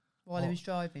car. While he was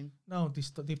driving. No,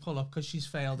 they pull up because she's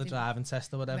failed the driving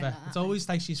test or whatever. like It's that, always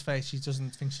like she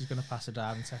doesn't think she's going to pass a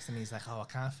driving test, and he's like, oh, I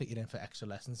can't fit you in for extra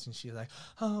lessons. And she's like,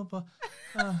 oh, but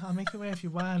I'll make it way if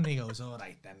you want. And he goes, all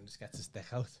right, then, just gets his dick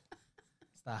out.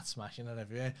 Starts smashing it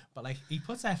everywhere. But like, he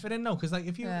puts effort in though, because like,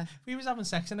 if we was having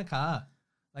sex in a car,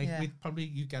 like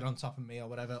you get on top of me or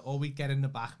whatever, or we get in the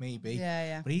back maybe. Yeah,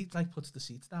 yeah. But he like puts the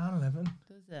seats down and everything.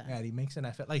 Does it? Yeah, he makes an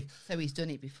effort. Like, So he's done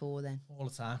it before then. all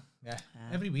the time, yeah.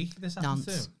 Every week this happens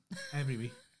to him. Every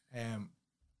week.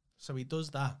 So he does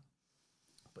that,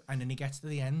 and then he gets to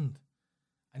the end,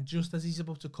 and just as he's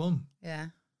about to come, Yeah.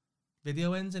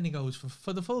 video ends, and he goes,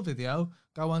 for the full video,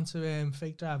 go on to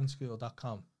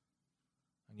fakedrivingschool.com,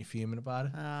 and you're fuming about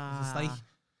it.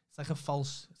 It's like a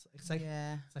false. It's like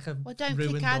it's like a Well, don't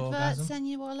ruined click adverts orgasm. then,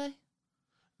 you Wally.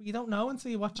 You don't know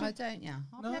until you watch it. I don't, yeah.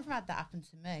 I've No. never had that happen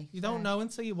to me. You don't know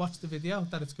until you watch the video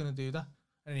that it's going to do that,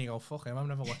 and then you go, fuck him, I'm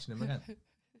never watching him again.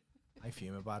 I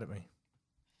fume about it, mate.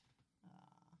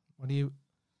 What do you?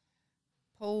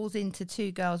 Paul's into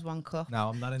Two Girls, One Cup. No,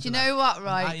 I'm not into. Do you that. know what,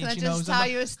 right? Can I She just knows tell I'm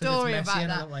you not- a 'cause it's story messy about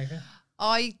and I that? don't like it.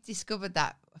 I discovered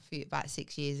that about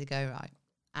 6 years ago, right?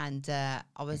 And I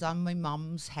was on my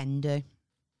mum's hen do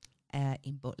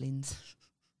in Butlins.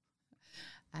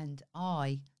 And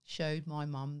I showed my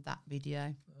mum that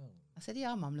video. I said,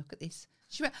 yeah, mum, look at this.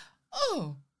 She went,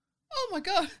 oh my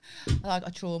God. Like, I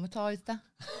traumatised her.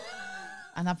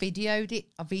 And I videoed it.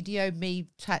 I videoed me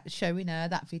showing her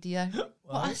that video.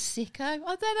 What a sicko. I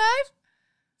don't know.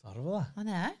 It's horrible. That. I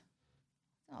know.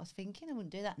 I was thinking I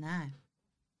wouldn't do that now.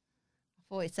 I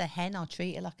thought it's a hen. I'll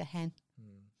treat it like a hen.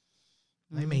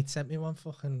 My mate sent me one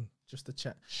fucking just to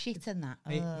check. Shit and that.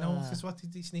 Hey, no, because what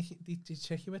did they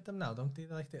check you with them now? Don't they?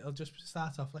 Like they'll just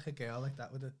start off like a girl like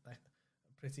that with a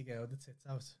pretty girl with the tits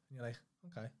out, and you're like,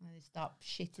 okay. And they start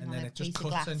shitting And on then a it just piece of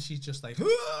cuts, glass. and she's just like,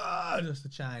 just a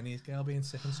Chinese girl being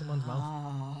sick in someone's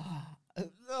mouth.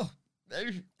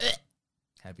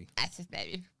 Heavy. That's just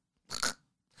baby.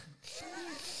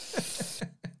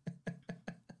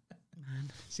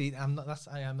 See, I am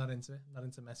not into it. Not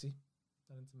into messy.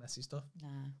 Not into messy stuff. No,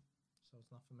 So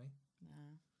it's not for me.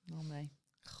 no, not me.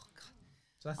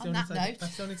 So that's On the only that type. note.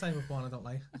 That's the only type of porn I don't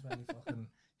like. Is when you fucking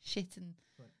Shit and.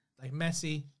 like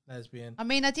messy lesbian. I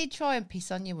mean, I did try and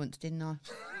piss on you once, didn't I?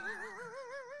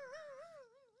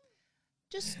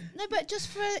 But just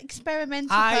for experimental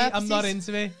purposes. I'm not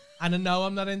into it, and I know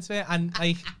I'm not into it, and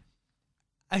like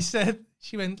I said,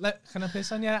 she went, "Can I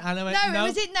piss on you?" And I went,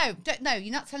 "No." No,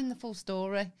 you're not telling the full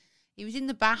story. He was in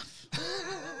the bath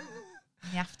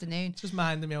in the afternoon, Just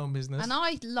minding my own business. and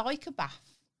I like a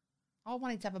bath. I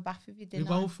wanted to have a bath with you, We didn't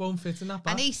I? both won't fit in that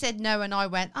bath. And he said no, and I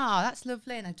went, "Oh, that's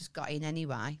lovely," and I just got in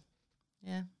anyway.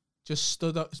 Yeah. Just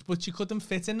stood up, but you couldn't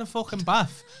fit in the fucking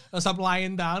bath. As I'm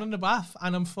lying down in the bath,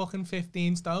 and I'm fucking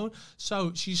 15 stone.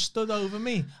 So she stood over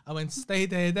me. I went, "Stay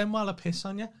there then while I piss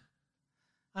on you."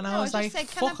 And I No, was I like, just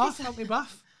said, "Can I "Fuck off, piss out my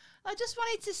bath." I just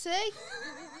wanted to see.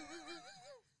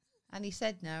 And he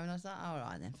said no, and I was like, all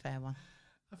right then, fair one.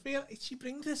 I feel she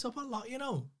brings this up a lot, you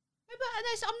know. No,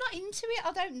 but I'm not into it.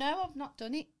 I don't know. I've not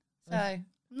done it. So I'm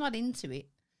not into it.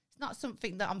 It's not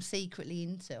something that I'm secretly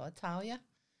into, I tell you.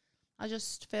 I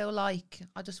just feel like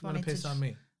I just You want wanted to piss on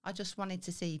me? I just wanted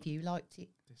to see if you liked it.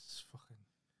 This is fucking.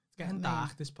 It's getting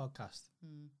dark. This podcast.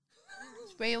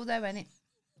 It's real though, isn't it?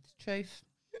 It's truth.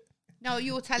 No,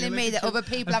 you're telling like me it that should- other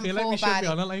people I haven't feel like we thought should about be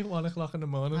it. on at like 1 o'clock in the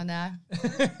morning. I know.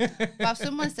 Well,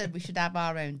 someone said we should have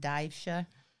our own Dave show.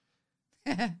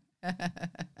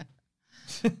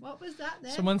 What was that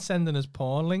then? Someone's sending us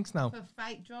porn links now. For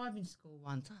fake driving school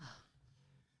ones. Oh,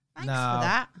 thanks No. for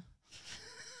that.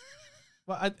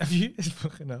 Well, have you?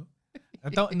 Fucking no. I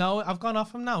don't know. I've gone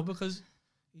off him now because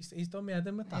he's done me head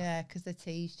in with that. Yeah, because they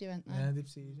teased you, haven't they? Yeah, they've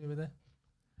seen me with it.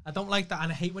 I don't like that,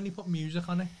 and I hate when you put music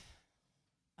on it.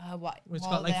 What? It's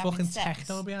while got like they're having fucking sex?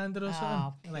 techno behind it or Oh,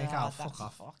 something. Like, God, oh, fuck that's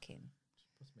off. Fucking,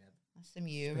 Puts me head. that's some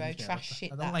Euro Spins me out trash with shit.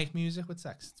 that. I don't like music with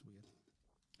sex. It's weird.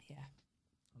 Yeah.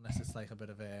 Unless it's like a bit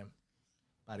of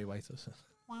Barry White or something.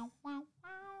 Wow, wow, It's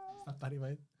wow. not Barry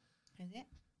White. Is it?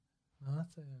 No,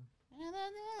 that's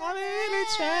I really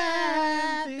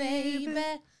try,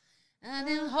 baby. And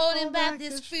I'm holding back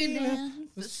this feeling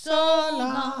for so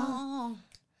long.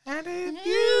 And if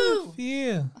you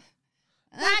feel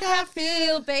Like I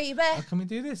feel, baby. oh, can we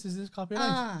do this? Is this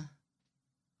copyright?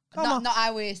 Come on. Not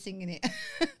how we're singing it.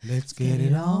 Let's get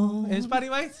it on. It is Barry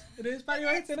White. It is Barry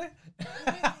White, isn't it?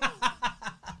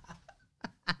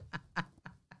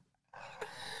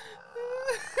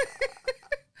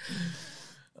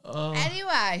 Oh.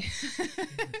 Anyway.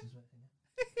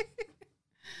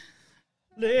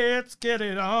 Let's get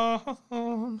it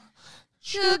on.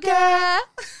 Sugar.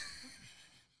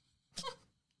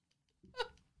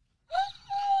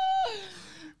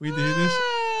 We do this.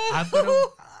 I've got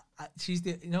to, she's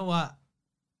the, you know what?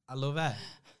 I love her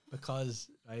because,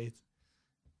 right?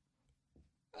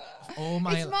 All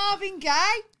my It's Marvin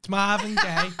Gaye. It's Marvin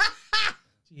Gaye.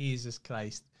 Jesus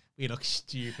Christ. We look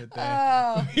stupid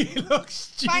there. Oh. We look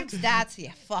stupid. Thanks, Dad, you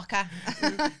fucker.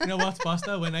 You know what,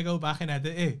 Buster? When I go back and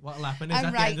edit it, what'll happen is I'm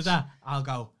at the right. end of that,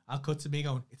 I'll cut to me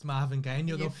going, it's Marvin Gaye, and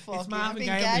you'll You go, it's fucking Marvin Gaye,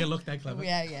 Marvin and Gaye. you look that clever.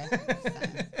 Yeah, yeah.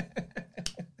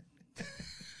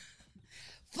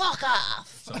 Fuck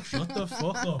off. So shut the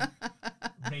fuck up,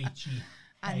 Rachie,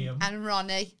 Hayam, And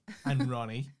Ronnie. and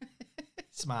Ronnie.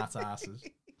 Smart asses.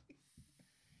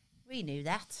 We knew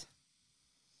that.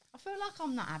 I feel like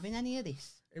I'm not having any of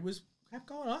this. It was kept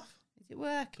going off. Is it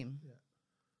working? Yeah.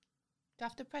 Do I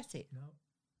have to press it? No.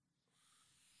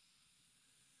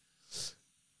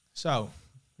 So,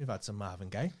 we've had some Marvin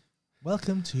Gaye.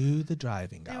 Welcome to the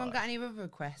driving hour. Anyone got any other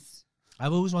requests?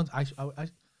 I've always wanted. I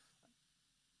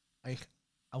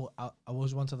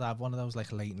always wanted to have one of those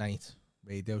like late night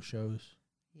radio shows.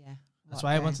 Yeah. That's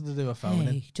why I wanted to do a phone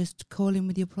in. Just call in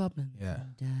with your problems. Yeah.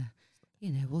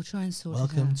 And, we'll try and sort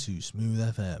Welcome it out. to Smooth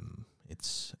FM.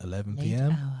 It's 11 Late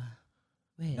p.m. hour.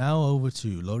 Wait. Now over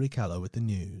to Laurie Callow with the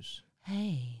news.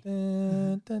 Hey.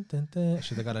 Dun, dun, dun, dun.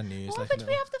 Should have got a news. Why like, would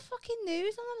we have the fucking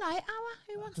news on the late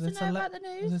hour? Who wants to know about the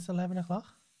news? It's 11 o'clock.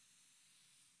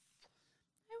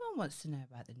 Everyone wants to know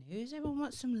about the news. Everyone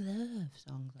wants some love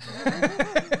songs.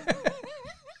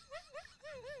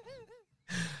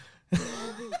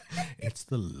 It's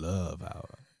the love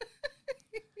hour.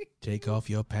 Take off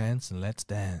your pants and let's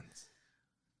dance.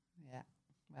 Yeah.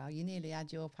 Well, you nearly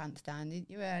had your pants down, didn't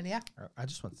you, earlier? I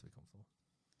just want to be comfortable.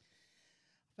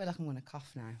 I feel like I'm going to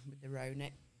cough now with the Rona.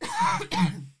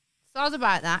 Sorry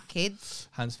about that, kids.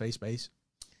 Hands, face, base.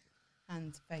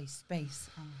 Hands, face, space.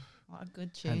 Oh, what a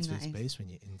good tune Hands, that face, is. base when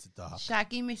you're into dark.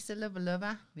 Shaggy, Mr. Lover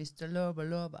Lover, Mr. Lover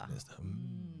Lover.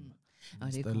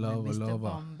 Mr. Lover Mr. Lover.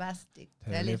 Bombastic,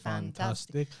 Telefantastic.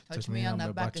 telefantastic. Touch me on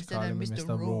the back instead of Mr.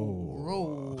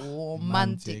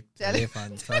 Romantic.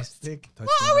 Telefantastic.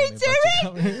 What are we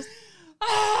doing?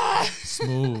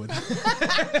 Smooth.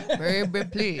 Baby,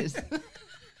 please.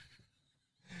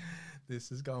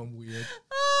 This is going weird.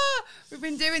 We've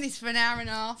been doing this for an hour and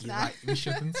a half You're now. right. We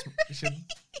shouldn't.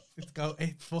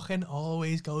 It fucking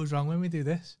always goes wrong when we do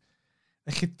this.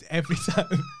 Like every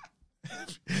time.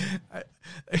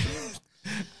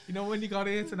 You know when you got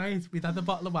here tonight, we'd had a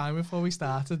bottle of wine before we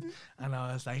started, and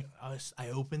I was like, I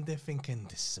opened it thinking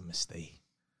this is a mistake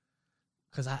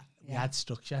because we had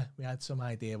structure, we had some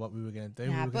idea what we were going to do.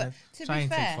 Yeah, we were going to to try be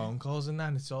and fair- take phone calls and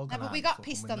then it's all. No, but we got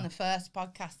pissed on the first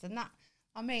podcast, and that,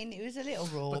 I mean, it was a little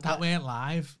raw. But that weren't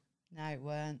live. No, it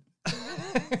weren't.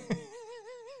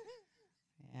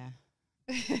 Yeah.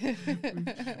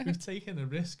 We've taken a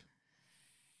risk.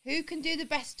 Who can do the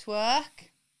best twerk?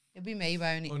 It'll be me,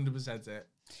 won't it? 100% it.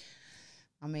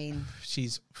 I mean,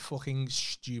 She's fucking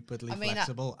stupidly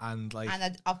flexible and like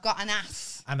and I've got an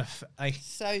ass and like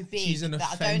so big she's an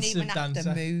that I don't even offensive have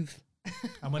dancer. to move.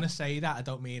 And when I say that, I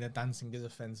don't mean her dancing is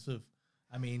offensive.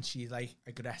 I mean she's like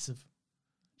aggressive.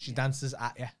 She dances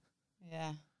at you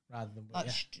Yeah. rather than with Like,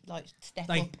 you. like step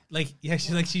Like, up. yeah,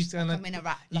 she's gonna. I'm in a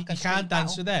rap. You, Like a you street can't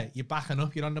dance battle. with her. You're backing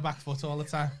up. You're on the back foot all the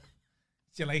time.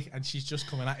 You're like, and she's just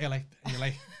coming at you like, and you're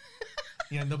like,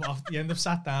 you end up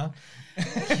sat down.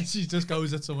 She just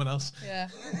goes at someone else. Yeah.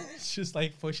 It's just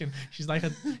like pushing. She's like a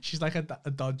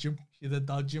dodgem. She's a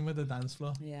dodgem with the dance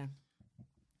floor. Yeah.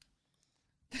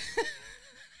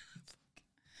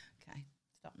 Okay,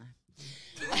 stop now.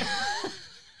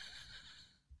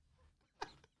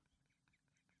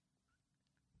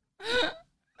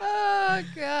 Oh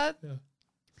God.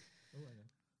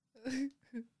 Yeah.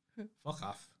 Fuck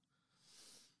off.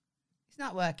 It's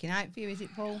not working out for you, is it,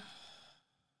 Paul?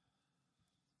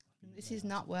 This is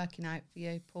not working out for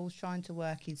you. Paul's trying to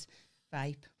work his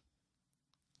vape.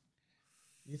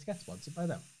 You need to get sponsored by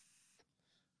them.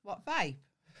 What vape?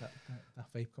 That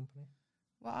vape company.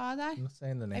 What are they? I'm not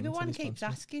saying the name. Everyone until they keeps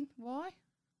sponsor me. asking why.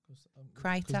 'Cause,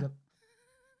 Crater.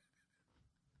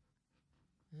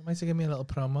 You might give me a little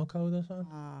promo code or something.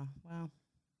 Ah, well,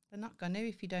 They're not going to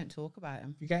if you don't talk about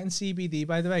them. If you're getting CBD,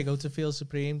 by the way, go to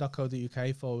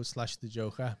feelsupreme.co.uk/the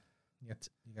Joker. You get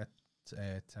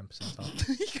 10% off.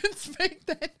 You can speak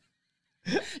then.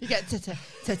 You get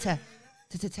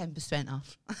 10%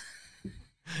 off.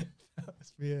 That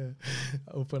must be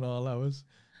open all hours.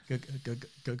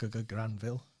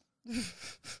 Granville.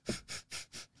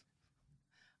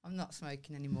 I'm not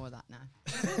smoking any more of that now.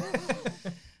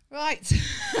 Right.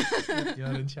 You're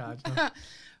in charge now.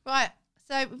 Right.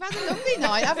 So we've had a lovely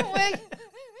night, haven't we?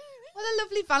 What a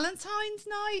lovely Valentine's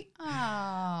night.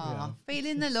 Ah,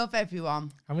 feeling the love,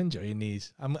 everyone. I'm enjoying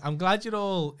these. I'm glad you're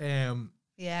all.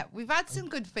 Yeah, we've had some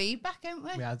good feedback, haven't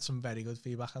we? We had some very good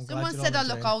feedback. Someone said I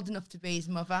look old enough to be his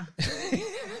mother.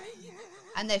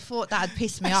 And they thought that'd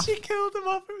piss me off. She killed him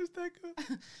off. It was that good.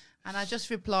 And I just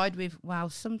replied with, well,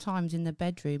 sometimes in the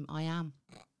bedroom I am.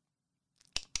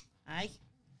 Hey?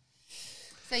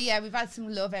 So, yeah, we've had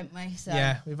some love, haven't we? So.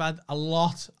 Yeah, we've had a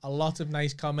lot of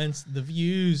nice comments. The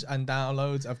views and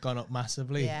downloads have gone up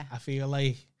massively. Yeah. I feel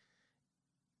like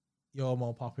you're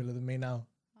more popular than me now.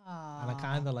 Aww. And I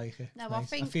kind of like it. No, Nice. I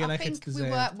think it's we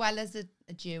deserved. work well as a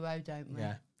duo, don't we?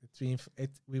 Yeah,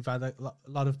 we've had a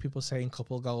lot of people saying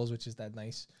couple goals, which is dead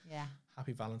nice. Yeah.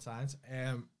 Happy Valentine's.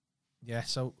 Yeah,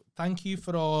 so thank you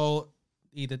for all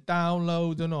either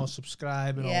downloading or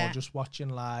subscribing or just watching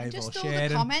live and just or all sharing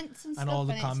the comments and stuff, all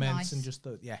the and comments nice. and just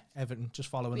everything, just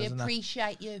following We us. And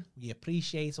appreciate you. we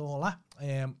appreciate all that.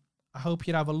 I hope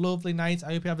you have a lovely night.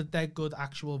 I hope you have a dead good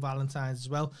actual Valentine's as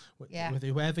well with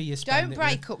whoever you spend. Don't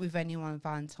break up with anyone on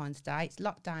Valentine's Day. It's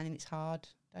lockdown and it's hard.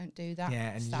 Don't do that. Yeah,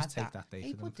 and it's you just take that day.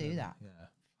 People for them do that. Yeah.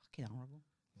 Fucking horrible.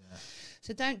 Yeah.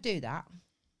 So don't do that.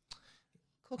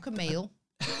 Cook a meal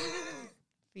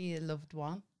for your loved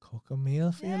one. Cook a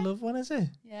meal for your Yeah. loved one, is it?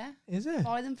 Yeah. Is it?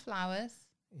 Buy them flowers.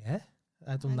 Yeah.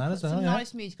 I've done And that put as well. some Yeah.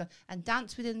 nice music on. And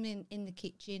dance with them in the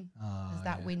kitchen. Oh, Because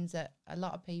that yeah. wins a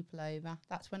lot of people over.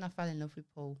 That's when I fell in love with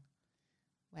Paul.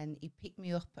 When he picked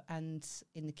me up and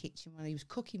in the kitchen when he was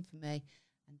cooking for me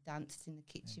and danced in the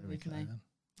kitchen with me.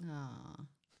 Ah.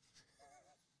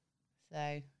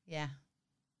 So, yeah.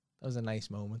 That was a nice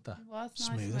moment. That It was a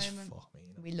smooth nice as moment. fuck, me.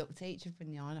 We looked at each other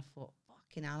in the eye and I thought,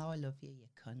 fucking hell, I love you, you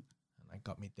cunt. And I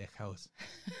got me dick out.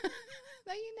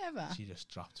 No, you never. She just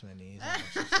dropped to her knees.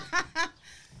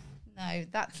 No,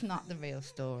 that's not the real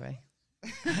story.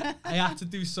 I had to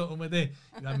do something with it.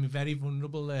 You had me very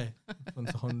vulnerable there in front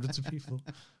of hundreds of people.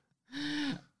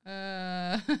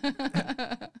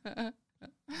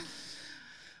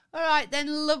 All right, then,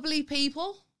 lovely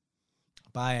people.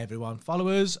 Bye, everyone. Follow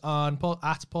us on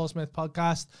at Paul Smith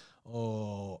Podcast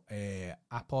or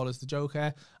at Paul is the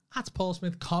Joker, at Paul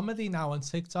Smith Comedy now on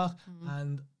TikTok,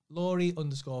 and Laurie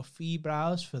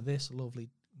 _Feebrows for this lovely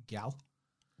gal.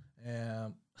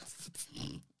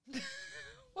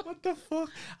 What the fuck?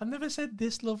 I've never said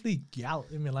this lovely gal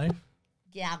in my life.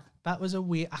 Yeah. That was a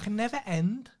weird. I can never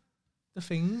end the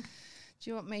thing. Do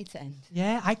you want me to end?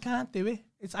 Yeah, I can't do it.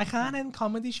 I can't end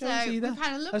comedy shows either. We've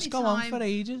had a lovely Let's go time. on for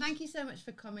ages. Thank you so much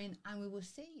for coming, and we will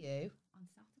see you on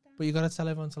Saturday. But you got to tell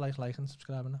everyone to like and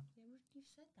subscribe and that. Yeah, you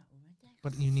said that already.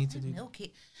 But you need to do. Milk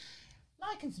it.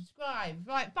 Like and subscribe.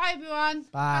 Right, bye everyone.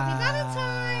 Bye. Happy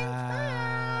Valentine's.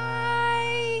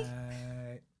 Bye.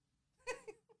 Bye.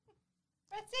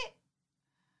 That's it.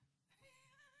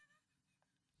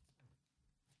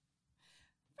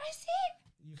 Press it.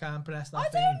 You can't press that I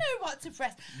thing. don't know what to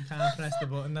press. You can't press the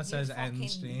button that You says end fucking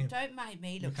stream. Don't make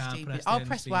me You look can't stupid. press the I'll end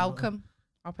press stream button. welcome.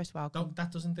 I'll press welcome.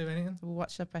 That doesn't do anything. Well,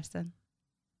 what should I press then?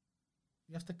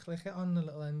 You have to click it on the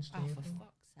little end Oh, stream for thing.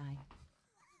 fuck's sake.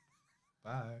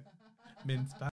 Bye. Mince. Bye.